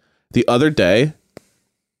 The other day,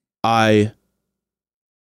 I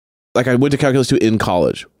went to calculus 2 in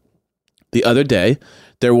college. The other day,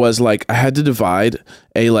 there was like, I had to divide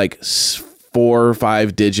a like 4 or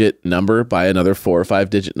 5 digit number by another 4 or 5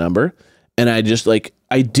 digit number. And I just like,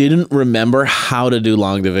 I didn't remember how to do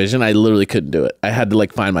long division. I literally couldn't do it. I had to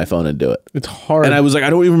like find my phone and do it. It's hard. And I was like, I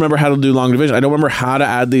don't even remember how to do long division. I don't remember how to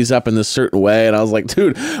add these up in this certain way. And I was like,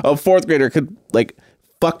 dude, a 4th grader could like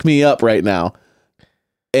fuck me up right now.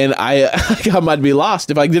 And I might be lost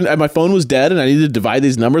if my phone was dead and I needed to divide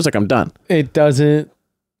these numbers. Like I'm done. It doesn't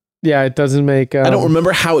make. I don't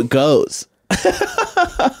remember how it goes.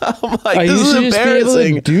 I'm like, this is embarrassing. Just be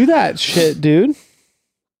able to do that shit, dude.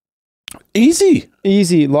 Easy.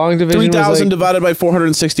 Long division. 3,000 divided by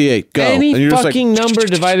 468. Go. Any fucking number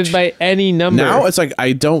divided by any number. Now it's like,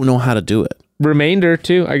 I don't know how to do it. Remainder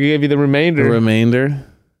too. I gave you the remainder. The remainder.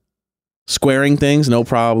 Squaring things, no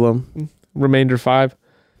problem. Remainder 5.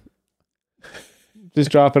 Just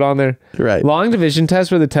drop it on there. Right. Long division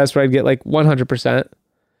tests were the test where I'd get like 100%.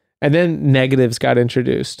 And then negatives got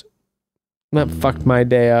introduced. That fucked my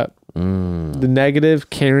day up. The negative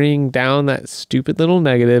carrying down that stupid little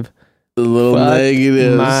negative. The little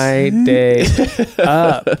negatives. My day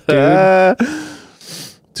up, dude.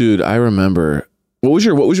 Dude, I remember. What was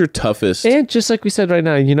your toughest? And just like we said right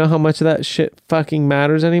now, you know how much of that shit fucking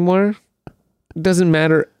matters anymore? It doesn't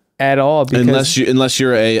matter at all because unless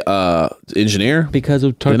you're a engineer, because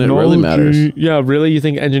of technology. Then it really matters. Yeah, really? You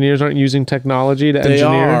think engineers aren't using technology to engineer? They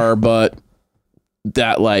are, but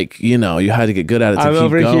that like, you had to get good at it to I'm keep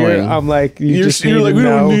over going. Here, I'm like, you're like, we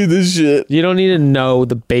don't need this shit. You don't need to know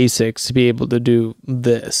the basics to be able to do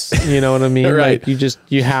this. You know what I mean? Right. Like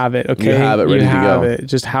you have it. Okay. You have it ready to go. It.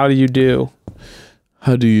 Just how do you do?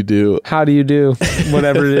 How do you do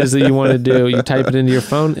whatever it is that you want to do? You type it into your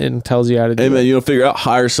phone and it tells you how to do it. Hey man, you don't figure out,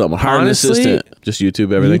 hire someone, hire Honestly, an assistant. Just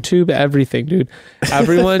YouTube everything. YouTube everything, dude.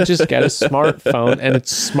 Everyone just get a smartphone and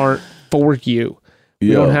it's smart for you.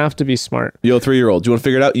 You don't have to be smart. 3-year-old, do you want to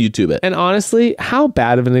figure it out? YouTube it. And honestly, how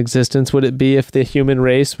bad of an existence would it be if the human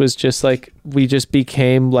race was just like, we just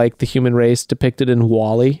became like the human race depicted in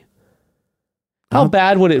WALL-E? How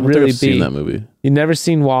bad would it really be? I've seen that movie. You never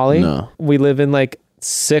seen WALL-E? No. We live in like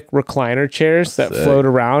sick recliner chairs that float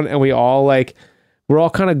around and we're all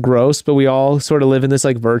kind of gross, but we all sort of live in this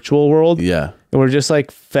like virtual world. Yeah. And we're just like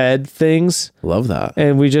fed things. Love that.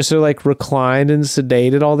 And we just are like reclined and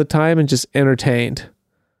sedated all the time and just entertained.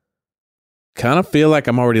 Kind of feel like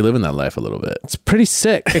I'm already living that life a little bit. It's pretty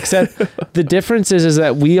sick, except the difference is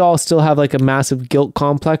that we all still have like a massive guilt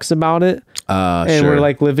complex about it. And we're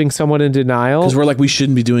like living somewhat in denial. Because we're like, we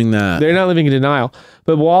shouldn't be doing that. They're not living in denial.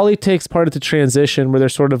 But WALL-E takes part of the transition where they're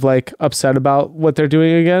sort of like upset about what they're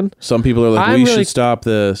doing again. Some people are like, we should stop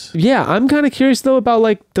this. Yeah, I'm kind of curious though about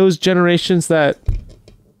like those generations that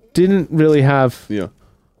didn't really have... Yeah.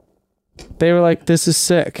 They were like, this is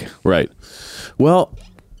sick. Right. Well...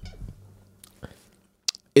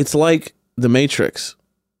 It's like The Matrix.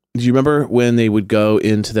 Do you remember when they would go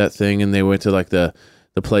into that thing and they went to like the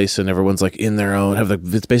place and everyone's like in their own,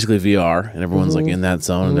 it's basically VR and everyone's like in that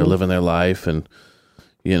zone and they're living their life and,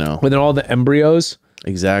 When they're all the embryos.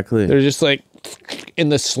 Exactly. They're just like in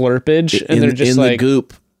the slurpage and they're just in like... the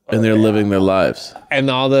goop and they're living their lives. And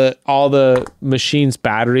all the machines'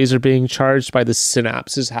 batteries are being charged by the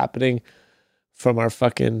synapses happening from our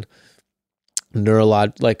fucking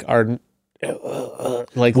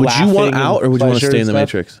like would you want out or would you want to stay in the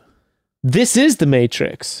Matrix? This is the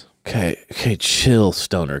Matrix. Okay, chill,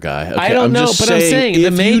 stoner guy. Okay, I don't know, but I'm saying the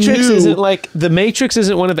Matrix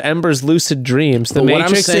isn't one of Ember's lucid dreams. The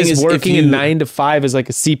Matrix is working in 9 to 5 as like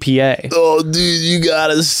a CPA. Oh, dude, you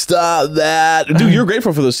gotta stop that, dude. You're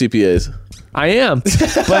grateful for those CPAs. I am,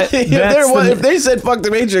 but if they said fuck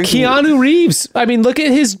the Matrix, Keanu Reeves. I mean, look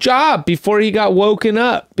at his job before he got woken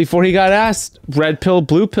up. Before he got asked red pill,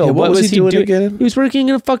 blue pill. Yeah, what was he doing again? He was working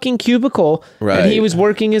in a fucking cubicle, right? And he was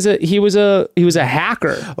working as he was a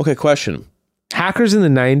hacker. Okay, question. Hackers in the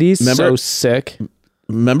 90s, so sick.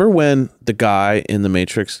 Remember when the guy in the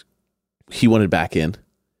Matrix, he wanted back in?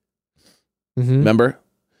 Mm-hmm. Remember?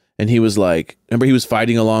 And he was like, he was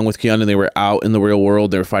fighting along with Keanu and they were out in the real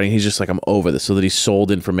world. They were fighting. He's just like, I'm over this. So that he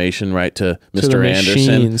sold information, right, to Mr.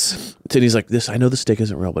 Anderson. And he's like, I know the steak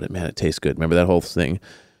isn't real, but it tastes good. Remember that whole thing?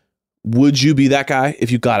 would you be that guy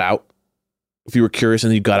if you got out? If you were curious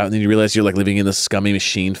and then you got out and then you realized you're like living in this scummy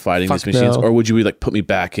machine fighting these machines, or would you be like, put me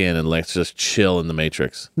back in and let's just chill in the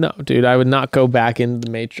Matrix? No, dude, I would not go back into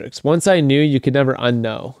the Matrix. Once I knew, you could never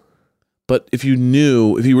unknow. But if you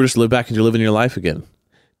knew, if you were just to live back and you're living your life again.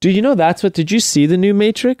 Do you know did you see the new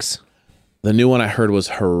Matrix? The new one I heard was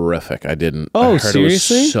horrific. I didn't. Oh, I heard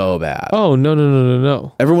seriously? It was so bad. Oh,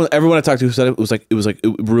 no. Everyone I talked to said it was like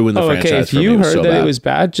it ruined the franchise. Okay, if for me. you heard so that bad. it was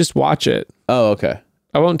bad, just watch it. Oh, okay.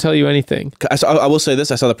 I won't tell you anything. I will say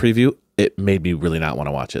this: I saw the preview. It made me really not want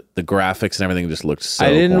to watch it. The graphics and everything just looked so. I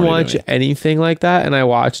didn't corny watch to me. anything like that, and I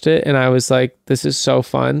watched it, and I was like, "This is so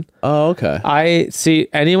fun." Oh, okay. I see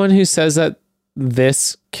anyone who says that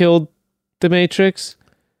this killed the Matrix.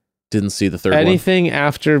 Didn't see the third Anything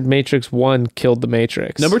after Matrix 1 killed the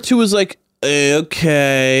Matrix. one. Number 2 was like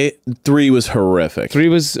okay. 3 was horrific. 3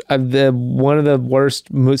 was one of the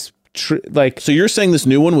worst, most So you're saying this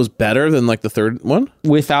new one was better than like the third one?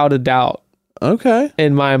 without a doubt, Okay.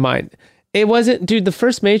 in my mind. It wasn't, dude. The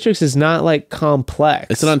first Matrix is not like complex.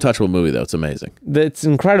 It's an untouchable movie though. It's amazing. That's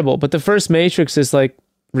incredible. But the first Matrix is like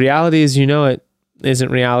reality as you know it isn't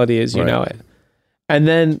reality as you Right. know it. And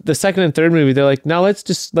then the second and third movie, they're like, now let's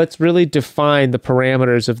really define the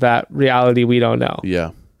parameters of that reality we don't know.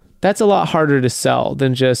 Yeah. That's a lot harder to sell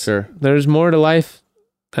than just Sure. there's more to life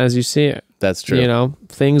as you see it. That's true. You know,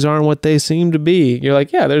 things aren't what they seem to be. You're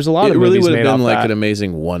like, yeah, there's a lot It of really movies would have made been off like that. an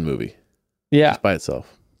amazing one movie Yeah, by itself.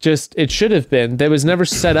 just it should have been. That was never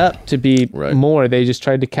set up to be Right. more. They just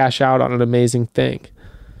tried to cash out on an amazing thing.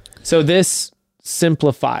 So this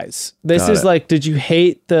simplifies. This Got is it. like, did you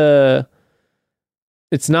hate the?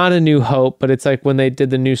 It's not A New Hope, but it's like when they did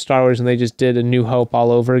the new Star Wars and they just did A New Hope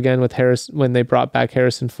all over again with when they brought back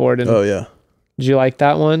Harrison Ford. And yeah. did you like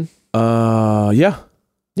that one? Yeah.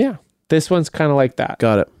 Yeah, this one's kind of like that.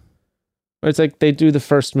 Got it. Where it's like they do the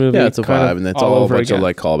first movie. Yeah, it's a kind of vibe, and it's all a over bunch again. of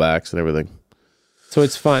like callbacks and everything. So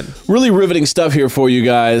it's fun. Really riveting stuff here for you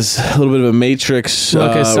guys. A little bit of a Matrix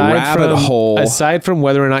Look, rabbit hole. aside from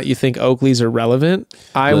whether or not you think Oakleys are relevant,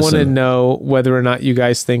 I want to Listen. know whether or not you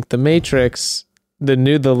guys think the Matrix, the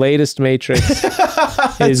latest Matrix, is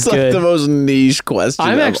It's like good. the most niche question.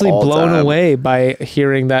 I'm of actually all blown time. away by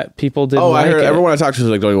hearing that people didn't Oh, like I heard it. everyone I talked to was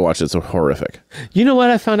like, "Don't even watch it. It's horrific." You know what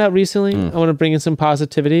I found out recently? I want to bring in some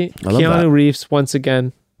positivity. I love Keanu that. Reeves once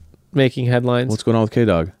again making headlines. What's going on with K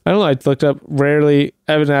Dog? I don't know. I looked up. Rarely,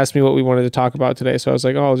 Evan asked me what we wanted to talk about today, so I was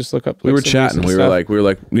like, "Oh, I'll just look up." We like, were some chatting. recent We stuff. were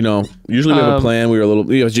like, you know, usually we have a plan. We were a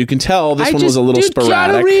little, as you can tell, this one was a little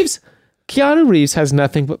sporadic. Keanu Reeves has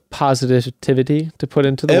nothing but positivity to put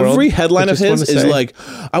into the world. Every headline I of just his wanna is say. like,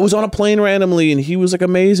 I was on a plane randomly and he was like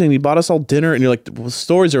amazing. He bought us all dinner, and you're like, well,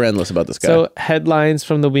 stories are endless about this guy. So headlines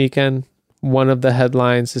from the weekend. One of the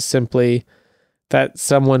headlines is simply that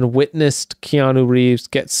someone witnessed Keanu Reeves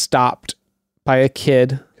get stopped by a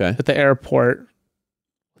kid Okay. at the airport.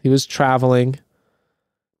 He was traveling,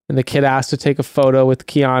 and the kid asked to take a photo with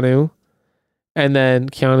Keanu, and then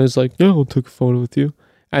Keanu's like, "Yeah, I'll take a photo with you."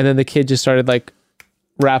 And then the kid just started like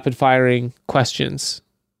rapid firing questions.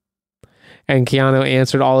 And Keanu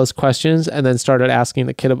answered all his questions and then started asking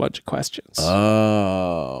the kid a bunch of questions.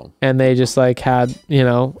 Oh. And they just like had, you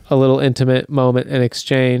know, a little intimate moment in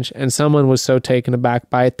exchange. And someone was so taken aback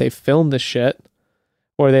by it, they filmed the shit,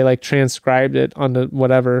 or they like transcribed it onto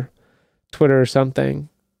whatever, Twitter or something.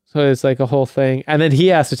 So it's like a whole thing. And then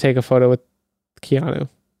he asked to take a photo with Keanu.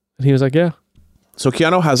 And he was like, yeah. So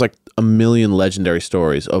Keanu has like a million legendary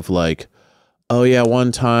stories of like, oh yeah,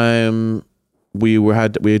 one time we were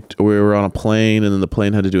on a plane and then the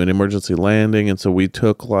plane had to do an emergency landing, and so we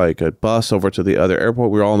took like a bus over to the other airport.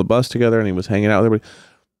 We were all on the bus together and he was hanging out with everybody.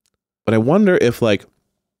 But I wonder if like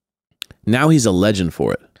now he's a legend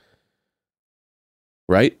for it.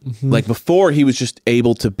 Right? Mm-hmm. Like before he was just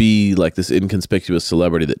able to be like this inconspicuous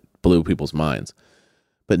celebrity that blew people's minds.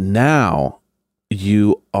 But now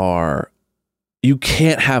you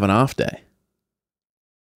can't have an off day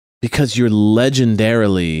because you're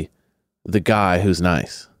legendarily the guy who's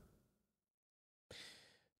nice.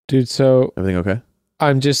 Dude, so Everything okay?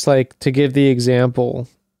 I'm just like, to give the example,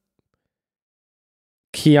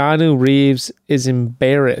 Keanu Reeves is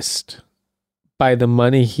embarrassed by the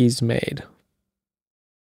money he's made.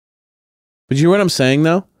 But you hear what I'm saying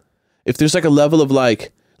though? If there's like a level of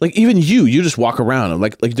like even you just walk around and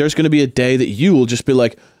like there's going to be a day that you will just be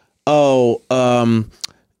like, oh,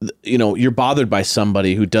 you know, you're bothered by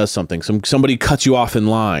somebody who does something. Somebody cuts you off in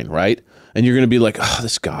line, right? And you're going to be like, oh,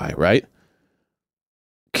 this guy, right?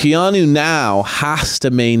 Keanu now has to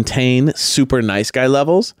maintain super nice guy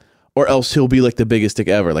levels or else he'll be like the biggest dick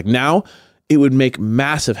ever. Like now it would make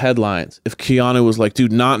massive headlines if Keanu was like,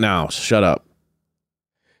 dude, not now. Shut up.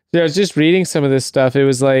 Yeah, I was just reading some of this stuff. It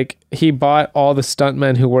was like he bought all the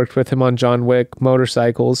stuntmen who worked with him on John Wick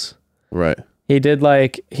motorcycles. Right. He did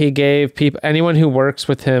he gave people, anyone who works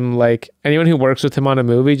with him on a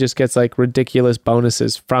movie just gets like ridiculous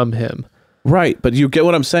bonuses from him. Right. But you get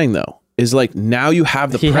what I'm saying though, is like now you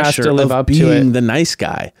have the pressure to live of up to being it. the nice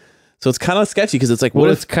guy. So it's kind of sketchy because it's like, Well,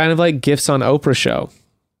 what it's if kind of like gifts on Oprah show.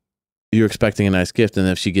 you're expecting a nice gift and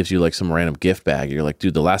if she gives you like some random gift bag, you're like,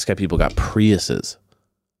 dude, the last guy people got Priuses.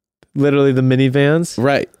 Literally the minivans.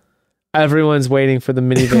 Right. Everyone's waiting for the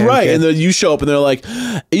minivan. Right. gift. And then you show up and they're like,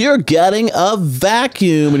 you're getting a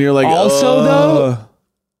vacuum. And you're like, Also, though,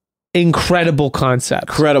 incredible concept.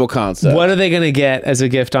 incredible concept. What are they going to get as a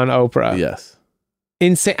gift on Oprah? Yes.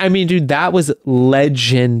 Insane. I mean, dude, that was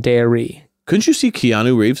legendary. Couldn't you see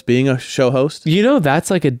Keanu Reeves being a show host? You know,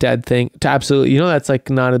 that's like a dead thing. Absolutely. You know, that's like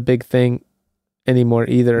not a big thing anymore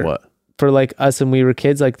either. What? For like us when we were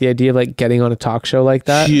kids, like the idea of like getting on a talk show like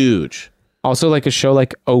that. Huge. Also like a show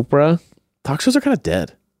like Oprah. Talk shows are kind of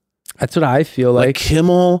dead. That's what I feel Like like.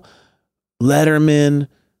 Kimmel, Letterman,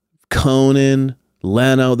 Conan,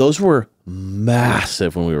 Leno. Those were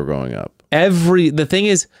massive when we were growing up. The thing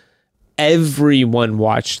is, everyone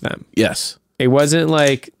watched them. Yes. It wasn't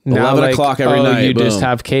like now 11 like, o'clock every night, you just boom.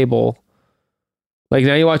 have cable. Like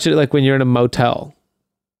now you watch it like when you're in a motel.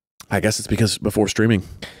 I guess it's because before streaming.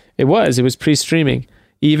 It was pre-streaming.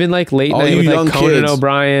 Even like late All night you with young like Conan kids.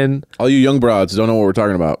 O'Brien. All you young broads don't know what we're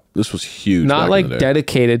talking about. This was huge. Not back like in the day.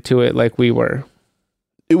 dedicated to it like we were.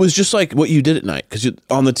 It was just like what you did at night because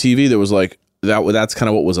on the TV there was like that's kind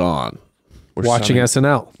of what was on. We're Watching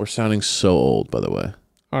SNL. We're sounding so old, by the way.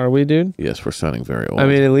 Are we, dude? Yes, we're sounding very old. I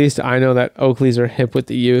mean, at least I know that Oakleys are hip with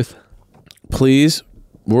the youth. please,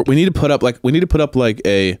 we need to put up like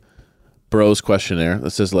a bros questionnaire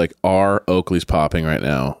that says like, are Oakley's popping right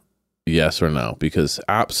now? Yes or no? Because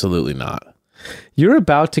absolutely not. You're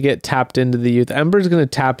about to get tapped into the youth. Ember's going to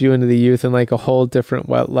tap you into the youth in like a whole different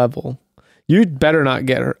level. You'd better not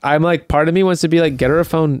get her. I'm like, part of me wants to be like, get her a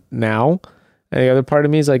phone now. And the other part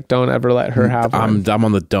of me is like, don't ever let her have one. I'm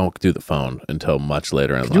on the don't do the phone until much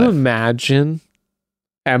later in life. Can you imagine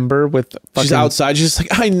Ember with fucking... She's outside. She's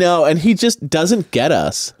just like, I know. And he just doesn't get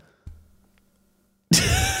us.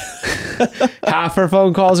 half her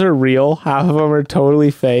phone calls are real. Half of them are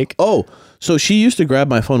totally fake. Oh, so she used to grab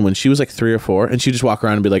my phone when she was like 3 or 4 and she'd just walk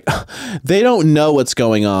around and be like, they don't know what's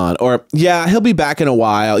going on. Or, yeah, he'll be back in a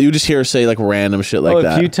while. You just hear her say like random shit like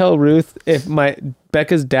that. If you tell Ruth,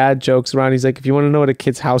 Becca's dad jokes around, he's like, if you want to know what a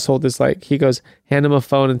kid's household is like, he goes, hand him a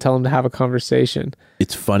phone and tell him to have a conversation.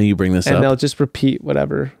 It's funny you bring this up. And they'll just repeat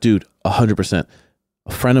whatever. Dude, 100%.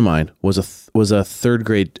 A friend of mine was a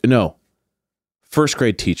first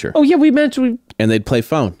grade teacher. Oh yeah, we mentioned... And they'd play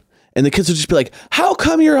phone. And the kids would just be like, how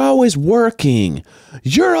come you're always working?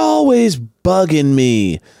 You're always bugging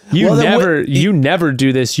me. You never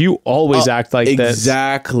do this. You always act like this.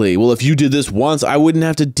 Exactly. Well, if you did this once, I wouldn't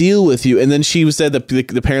have to deal with you. And then she said that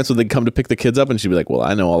the parents would then come to pick the kids up and she'd be like, well,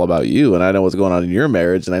 I know all about you and I know what's going on in your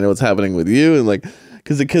marriage and I know what's happening with you. And like,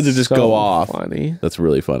 because the kids would just go off. Funny. That's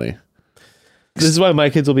really funny. This is why my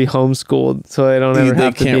kids will be homeschooled so they don't ever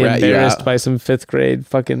have to be embarrassed by some 5th grade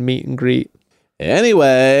fucking meet and greet.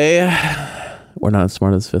 Anyway, we're not as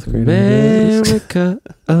smart as 5th grade. America,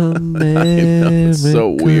 America. I know, it's so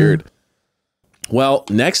weird. Well,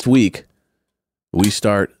 next week we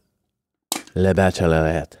start Le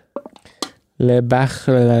Bachelorette. Le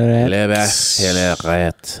Bachelorettes. Le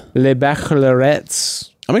Bachelorette. Le Bachelorettes.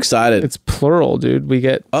 I'm excited. It's plural, dude. We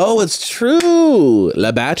get... Oh, it's true.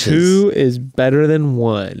 Le Batches. 2 is better than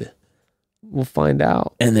 1. We'll find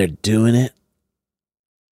out. And they're doing it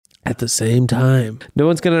at the same time. No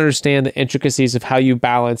one's going to understand the intricacies of how you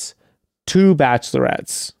balance 2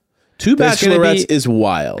 bachelorettes. 2 bachelorettes is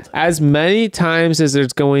wild. As many times as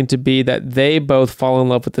there's going to be that they both fall in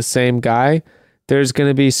love with the same guy, there's going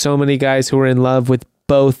to be so many guys who are in love with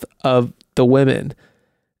both of the women.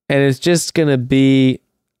 And it's just going to be,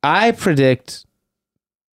 I predict,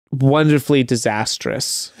 wonderfully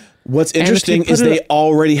disastrous. What's interesting is they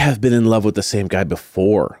already have been in love with the same guy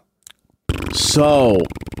before. So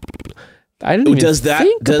I didn't even does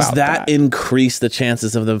think about that increase the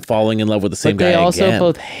chances of them falling in love with the same guy again? But they also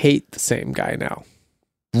both hate the same guy now.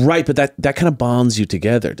 Right, but that kind of bonds you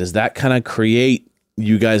together. Does that kind of create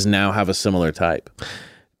you guys now have a similar type?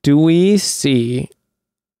 Do we see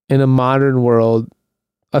in a modern world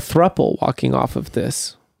a throuple walking off of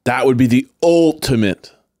this? That would be the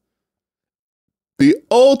ultimate. The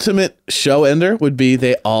ultimate show ender would be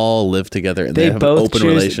they all live together and they have an open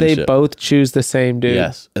relationship. They both choose the same dude.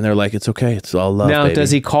 Yes. And they're like, it's okay. It's all love, Now, baby.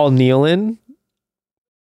 does he call Neil in?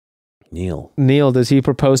 Neil, does he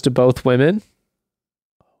propose to both women?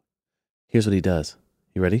 Here's what he does.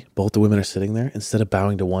 You ready? Both the women are sitting there. Instead of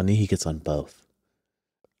bowing to one knee, he gets on both.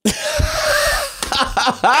 He's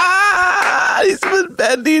been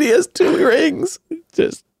bending. He has 2 rings.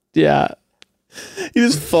 Just, yeah. He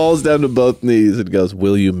just falls down to both knees and goes,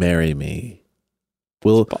 "Will you marry me?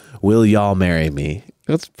 Will y'all marry me?"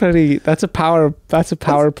 That's a power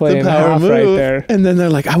play the and a power half move. right there. And then they're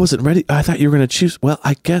like, "I wasn't ready. I thought you were going to choose." Well,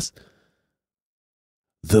 I guess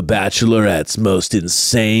The Bachelorette's most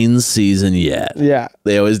insane season yet. Yeah.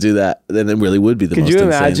 They always do that. Then it really would be the Could most you insane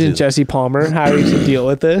imagine season. Jesse Palmer having to deal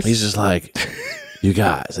with this? He's just like, "You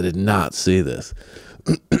guys, I did not see this."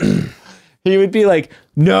 He would be like,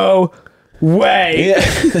 "No way.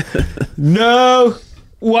 No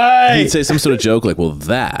way." He'd say some sort of joke like, "Well,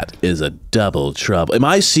 that is a double trouble. Am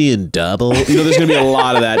I seeing double?" You know, there's going to be a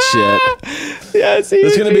lot of that shit. Yes,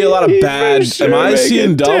 There's going to be a lot of bad. Am I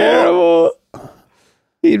seeing double? Terrible.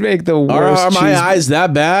 He'd make the worst. Are my eyes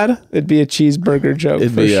that bad? It'd be a cheeseburger joke.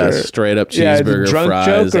 It'd for be sure. a straight up Yeah, it's a cheeseburger, drunk fries,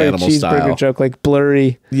 joke or a animal cheeseburger style. joke, like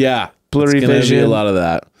blurry. Yeah, Blurry it's gonna vision. Be a lot of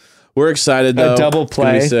that. We're excited though. A double It's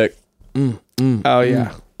gonna be play. sick. Oh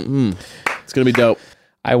yeah. It's gonna be dope.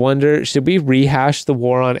 I wonder, should we rehash the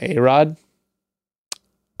war on A-Rod?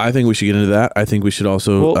 I think we should get into that. I think we should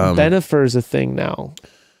also. Well, Benefer's a thing now.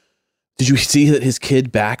 Did you see that his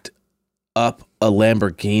kid backed up a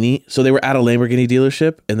Lamborghini? So they were at a Lamborghini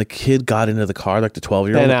dealership, and the kid got into the car, like the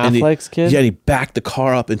 12-year-old. Ben Affleck's kid? Yeah, and he backed the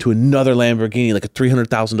car up into another Lamborghini, like a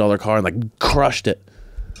 $300,000 car, and like crushed it.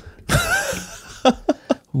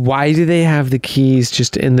 Why do they have the keys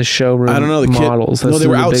just in the showroom? I don't know. The models. kid. No, That's they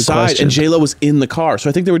were the big outside, question. and J Lo was in the car. So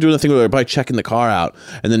I think they were doing the thing where they were probably checking the car out,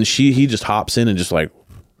 and then he just hops in and just like,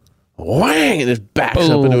 whang, and just backs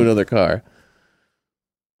up into another car.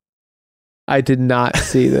 I did not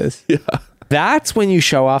see this. Yeah, That's when you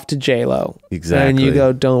show off to J-Lo. exactly. And you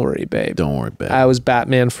go, "Don't worry, babe. Don't worry, babe. I was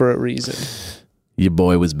Batman for a reason." Your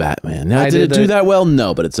boy was Batman. Now, I did it did do the- that well?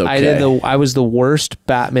 No, but it's okay. I was the worst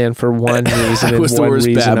Batman for one reason. I was and the one worst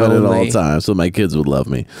reason Batman at all only. times, so my kids would love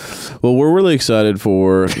me. Well, we're really excited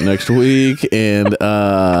for next week, and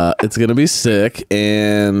it's gonna be sick.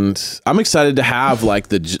 And I'm excited to have like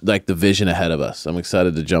the vision ahead of us. I'm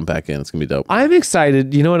excited to jump back in. It's gonna be dope. I'm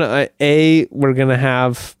excited. You know what? We're gonna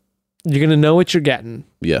have. You're gonna know what you're getting.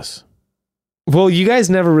 Yes. Well, you guys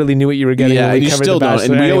never really knew what you were getting. Yeah, when we and you covered still The don't. Bachelor.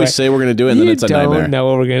 And we Anyway, always say we're gonna do it, and then it's a nightmare. You don't know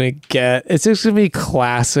what we're gonna get. It's just gonna be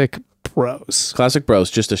classic bros. Classic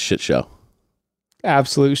Bros, just a shit show.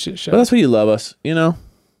 Absolute shit show. But that's what you love us, you know.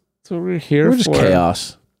 That's what we're here We're for. just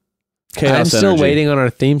chaos. Chaos. I'm still energy. waiting on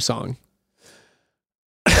our theme song.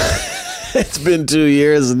 It's been 2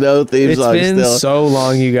 years, no theme It's song been still. so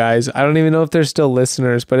long, you guys. I don't even know if they're still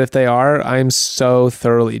listeners, but if they are, I'm so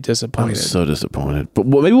thoroughly I'm disappointed. so disappointed. But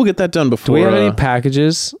maybe we'll get that done before. Do we have any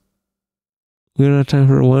packages? We don't have time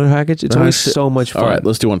for one package. It's always so much fun. All right,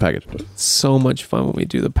 let's do one package. So much fun when we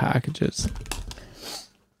do the packages.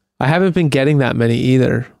 I haven't been getting that many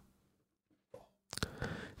either.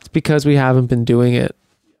 It's because we haven't been doing it.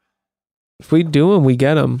 If we do them, we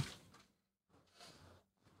get them.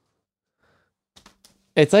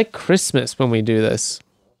 It's like Christmas when we do this.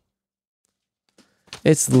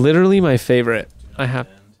 It's literally my favorite. I have.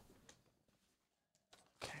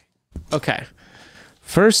 Okay.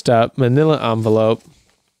 First up, manila envelope.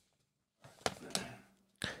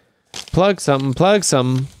 Plug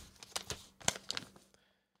something.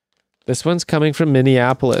 This one's coming from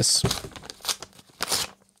Minneapolis.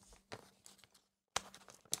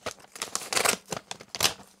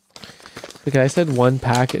 Look, I said one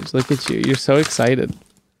package. Look at you. You're so excited.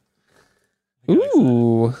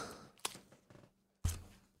 Ooh.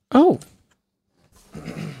 Oh.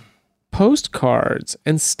 Postcards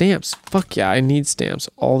and stamps. Fuck yeah, I need stamps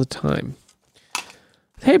all the time.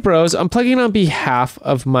 Hey bros, I'm plugging on behalf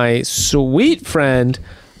of my sweet friend.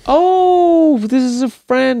 Oh, this is a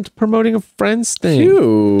friend promoting a friend's thing.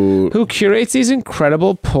 Cute. Who curates these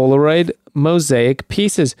incredible Polaroid mosaic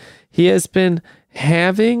pieces. He has been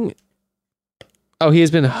honing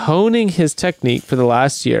his technique for the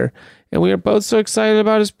last year, and we are both so excited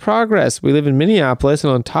about his progress. We live in Minneapolis,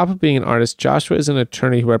 and on top of being an artist, Joshua is an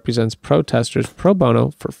attorney who represents protesters pro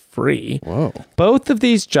bono for free. Whoa. Both of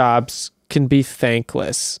these jobs can be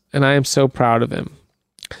thankless, and I am so proud of him.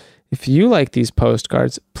 If you like these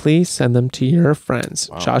postcards, please send them to your friends.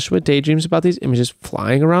 Wow. Joshua daydreams about these images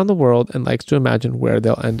flying around the world and likes to imagine where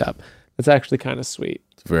they'll end up. That's actually kind of sweet.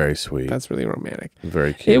 It's very sweet. That's really romantic.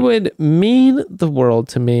 Very cute. It would mean the world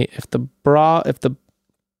to me if the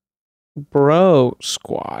bro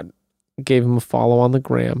squad gave him a follow on the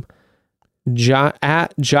gram.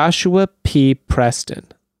 At Joshua P. Preston.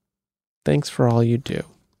 Thanks for all you do.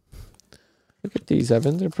 Look at these,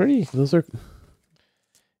 Evan. They're pretty. Those are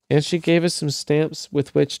And she gave us some stamps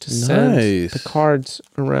with which to send nice. the cards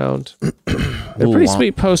around. They're pretty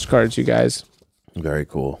sweet postcards, you guys. Very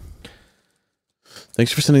cool.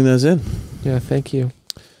 Thanks for sending those in. Yeah, thank you.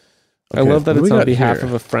 Okay, I love that what do it's we on got behalf here?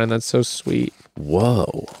 of a friend. That's so sweet.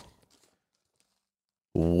 Whoa.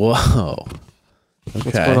 What's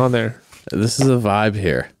going on there? This is a vibe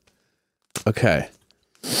here. Okay.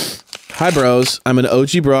 Hi, bros. I'm an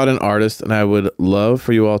OG broad and artist, and I would love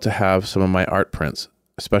for you all to have some of my art prints.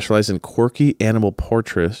 I specialize in quirky animal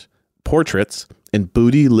portraits, and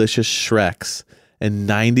bootylicious Shreks, and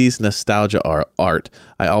 90s nostalgia art.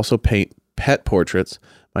 I also paint pet portraits.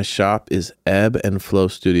 My shop is Ebb and Flow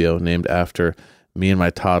Studio, named after me and my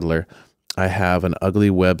toddler. I have an ugly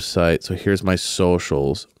website, so here's my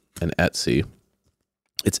socials and Etsy.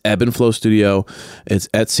 It's Ebb and Flow Studio. It's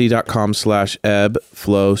etsy.com/Ebb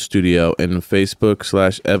Flow Studio and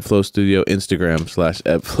Facebook/Ebb Flow Studio,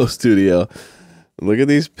 Instagram/Ebb Flow Studio. Look at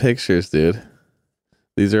these pictures, dude.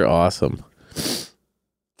 These are awesome.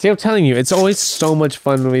 See, I'm telling you, it's always so much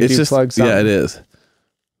fun when we do plug something. Yeah, it is.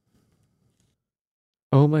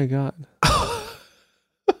 Oh my God.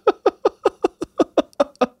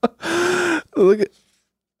 Look at.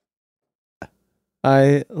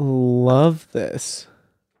 I love this.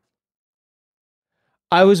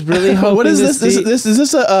 I was really hoping. What is this? Is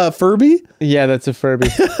this a Furby? Yeah, that's a Furby.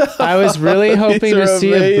 I was really hoping to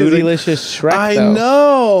see amazing. a bootylicious Shrek. I though.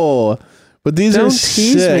 know, but these Don't are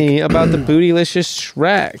tease sick. me about the bootylicious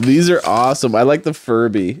Shrek. These are awesome. I like the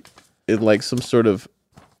Furby in like some sort of.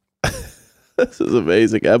 This is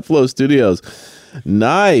amazing. Ebb Flow Studios.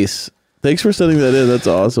 Nice. Thanks for sending that in. That's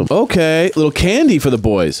awesome. Okay, little candy for the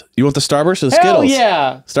boys. You want the Starburst or the Hell Skittles?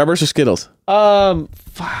 yeah. Starburst or Skittles?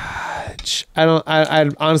 Fudge.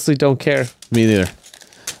 I honestly don't care. Me neither.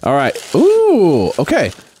 All right. Ooh.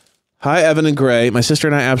 Okay. Hi, Evan and Gray. My sister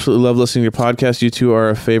and I absolutely love listening to your podcast. You two are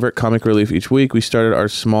our favorite comic relief each week. We started our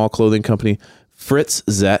small clothing company,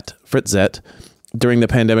 Fritzette, during the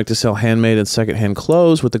pandemic to sell handmade and secondhand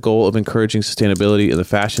clothes with the goal of encouraging sustainability in the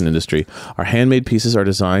fashion industry. Our handmade pieces are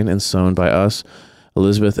designed and sewn by us,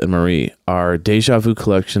 Elizabeth and Marie. Our Deja Vu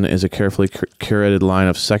collection is a carefully curated line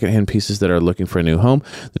of secondhand pieces that are looking for a new home.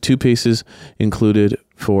 The two pieces included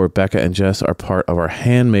for Becca and Jess are part of our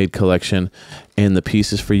handmade collection, and the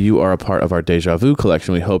pieces for you are a part of our Deja Vu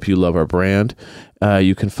collection. We hope you love our brand.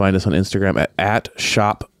 You can find us on Instagram at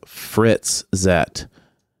shopfritzet.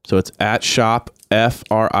 So it's at shop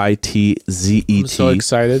Fritzet. I'm so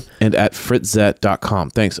excited. And at fritzet.com.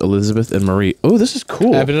 Thanks, Elizabeth and Marie. Oh, this is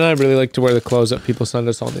cool. Evan and I really like to wear the clothes that people send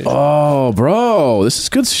us on these. Oh, bro. This is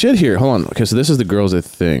good shit here. Hold on. Okay, so this is the girls, I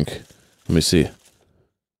think. Let me see.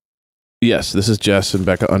 Yes, this is Jess and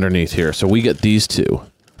Becca underneath here. So we get these two.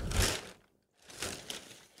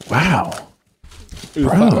 Wow.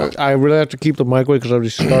 Bro. I really have to keep the mic away because I'm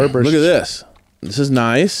just Starburst. Look at this. This is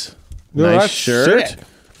nice. No, nice that's shirt. sick.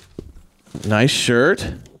 Nice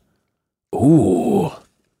shirt. Ooh.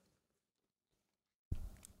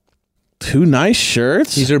 Two nice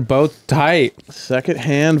shirts. These are both tight.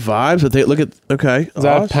 Second-hand vibes, but they look at okay. Is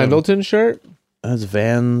that a Pendleton shirt? That's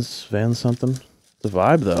Vans something. The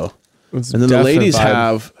vibe though. It's And then the definite ladies vibe.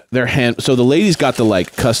 have their hand. So the ladies got the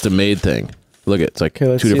like custom made thing. Look, it's like Okay,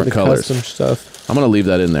 let's two see different the colors. custom stuff. I'm gonna leave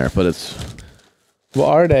that in there, but it's What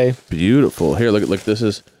are they? beautiful. Here, look. This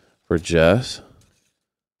is for Jess.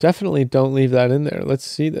 Definitely don't leave that in there. Let's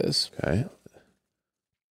see this. Okay.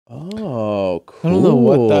 Oh, cool. I don't know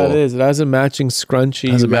what that is. It has a matching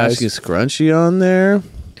scrunchie. Has a you guys. matching scrunchie on there.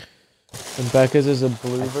 And Becca's is a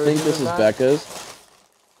blue I version. think this of is that. Becca's.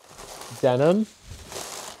 Denim.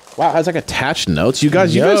 Wow, it has like attached notes. You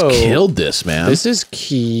guys killed this, man. This is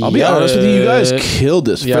key. I'll be honest with you. You guys killed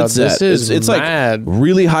this. Yeah, Fritzet. this is it's mad. like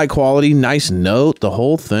really high quality, nice note, the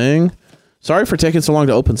whole thing. Sorry for taking so long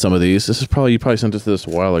to open some of these. This is you probably sent us this a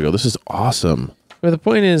while ago. This is awesome. But the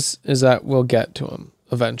point is that we'll get to them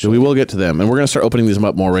So eventually. we will get to them, and we're gonna start opening these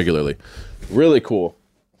up more regularly. Really cool,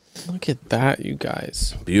 Look at that, you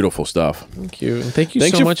guys. beautiful stuff. Thank you. And thank you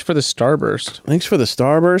Thanks so you- much for the Starburst. Thanks for the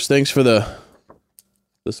Starburst. Thanks for this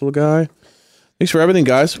little guy. Thanks for everything,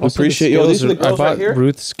 guys. We Also, the appreciate you. Oh, these Skittles are the I girls bought right here.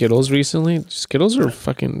 Ruth Skittles recently. Skittles are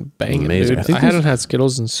fucking banging, Amazing. I dude. think I these- hadn't had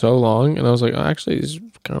Skittles in so long, and I was like, oh, actually, these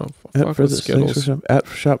kind of At fuck with Fritzet. Skittles. Thanks for at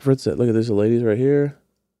Shop Fritzet. Look at these ladies right here.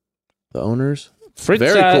 The owners. Fritzet.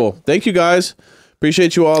 Very cool. Thank you, guys.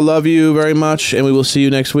 Appreciate you all. Love you very much. And we will see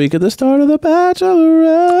you next week at the start of The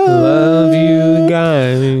Bachelorette. Love you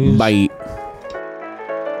guys. Bye.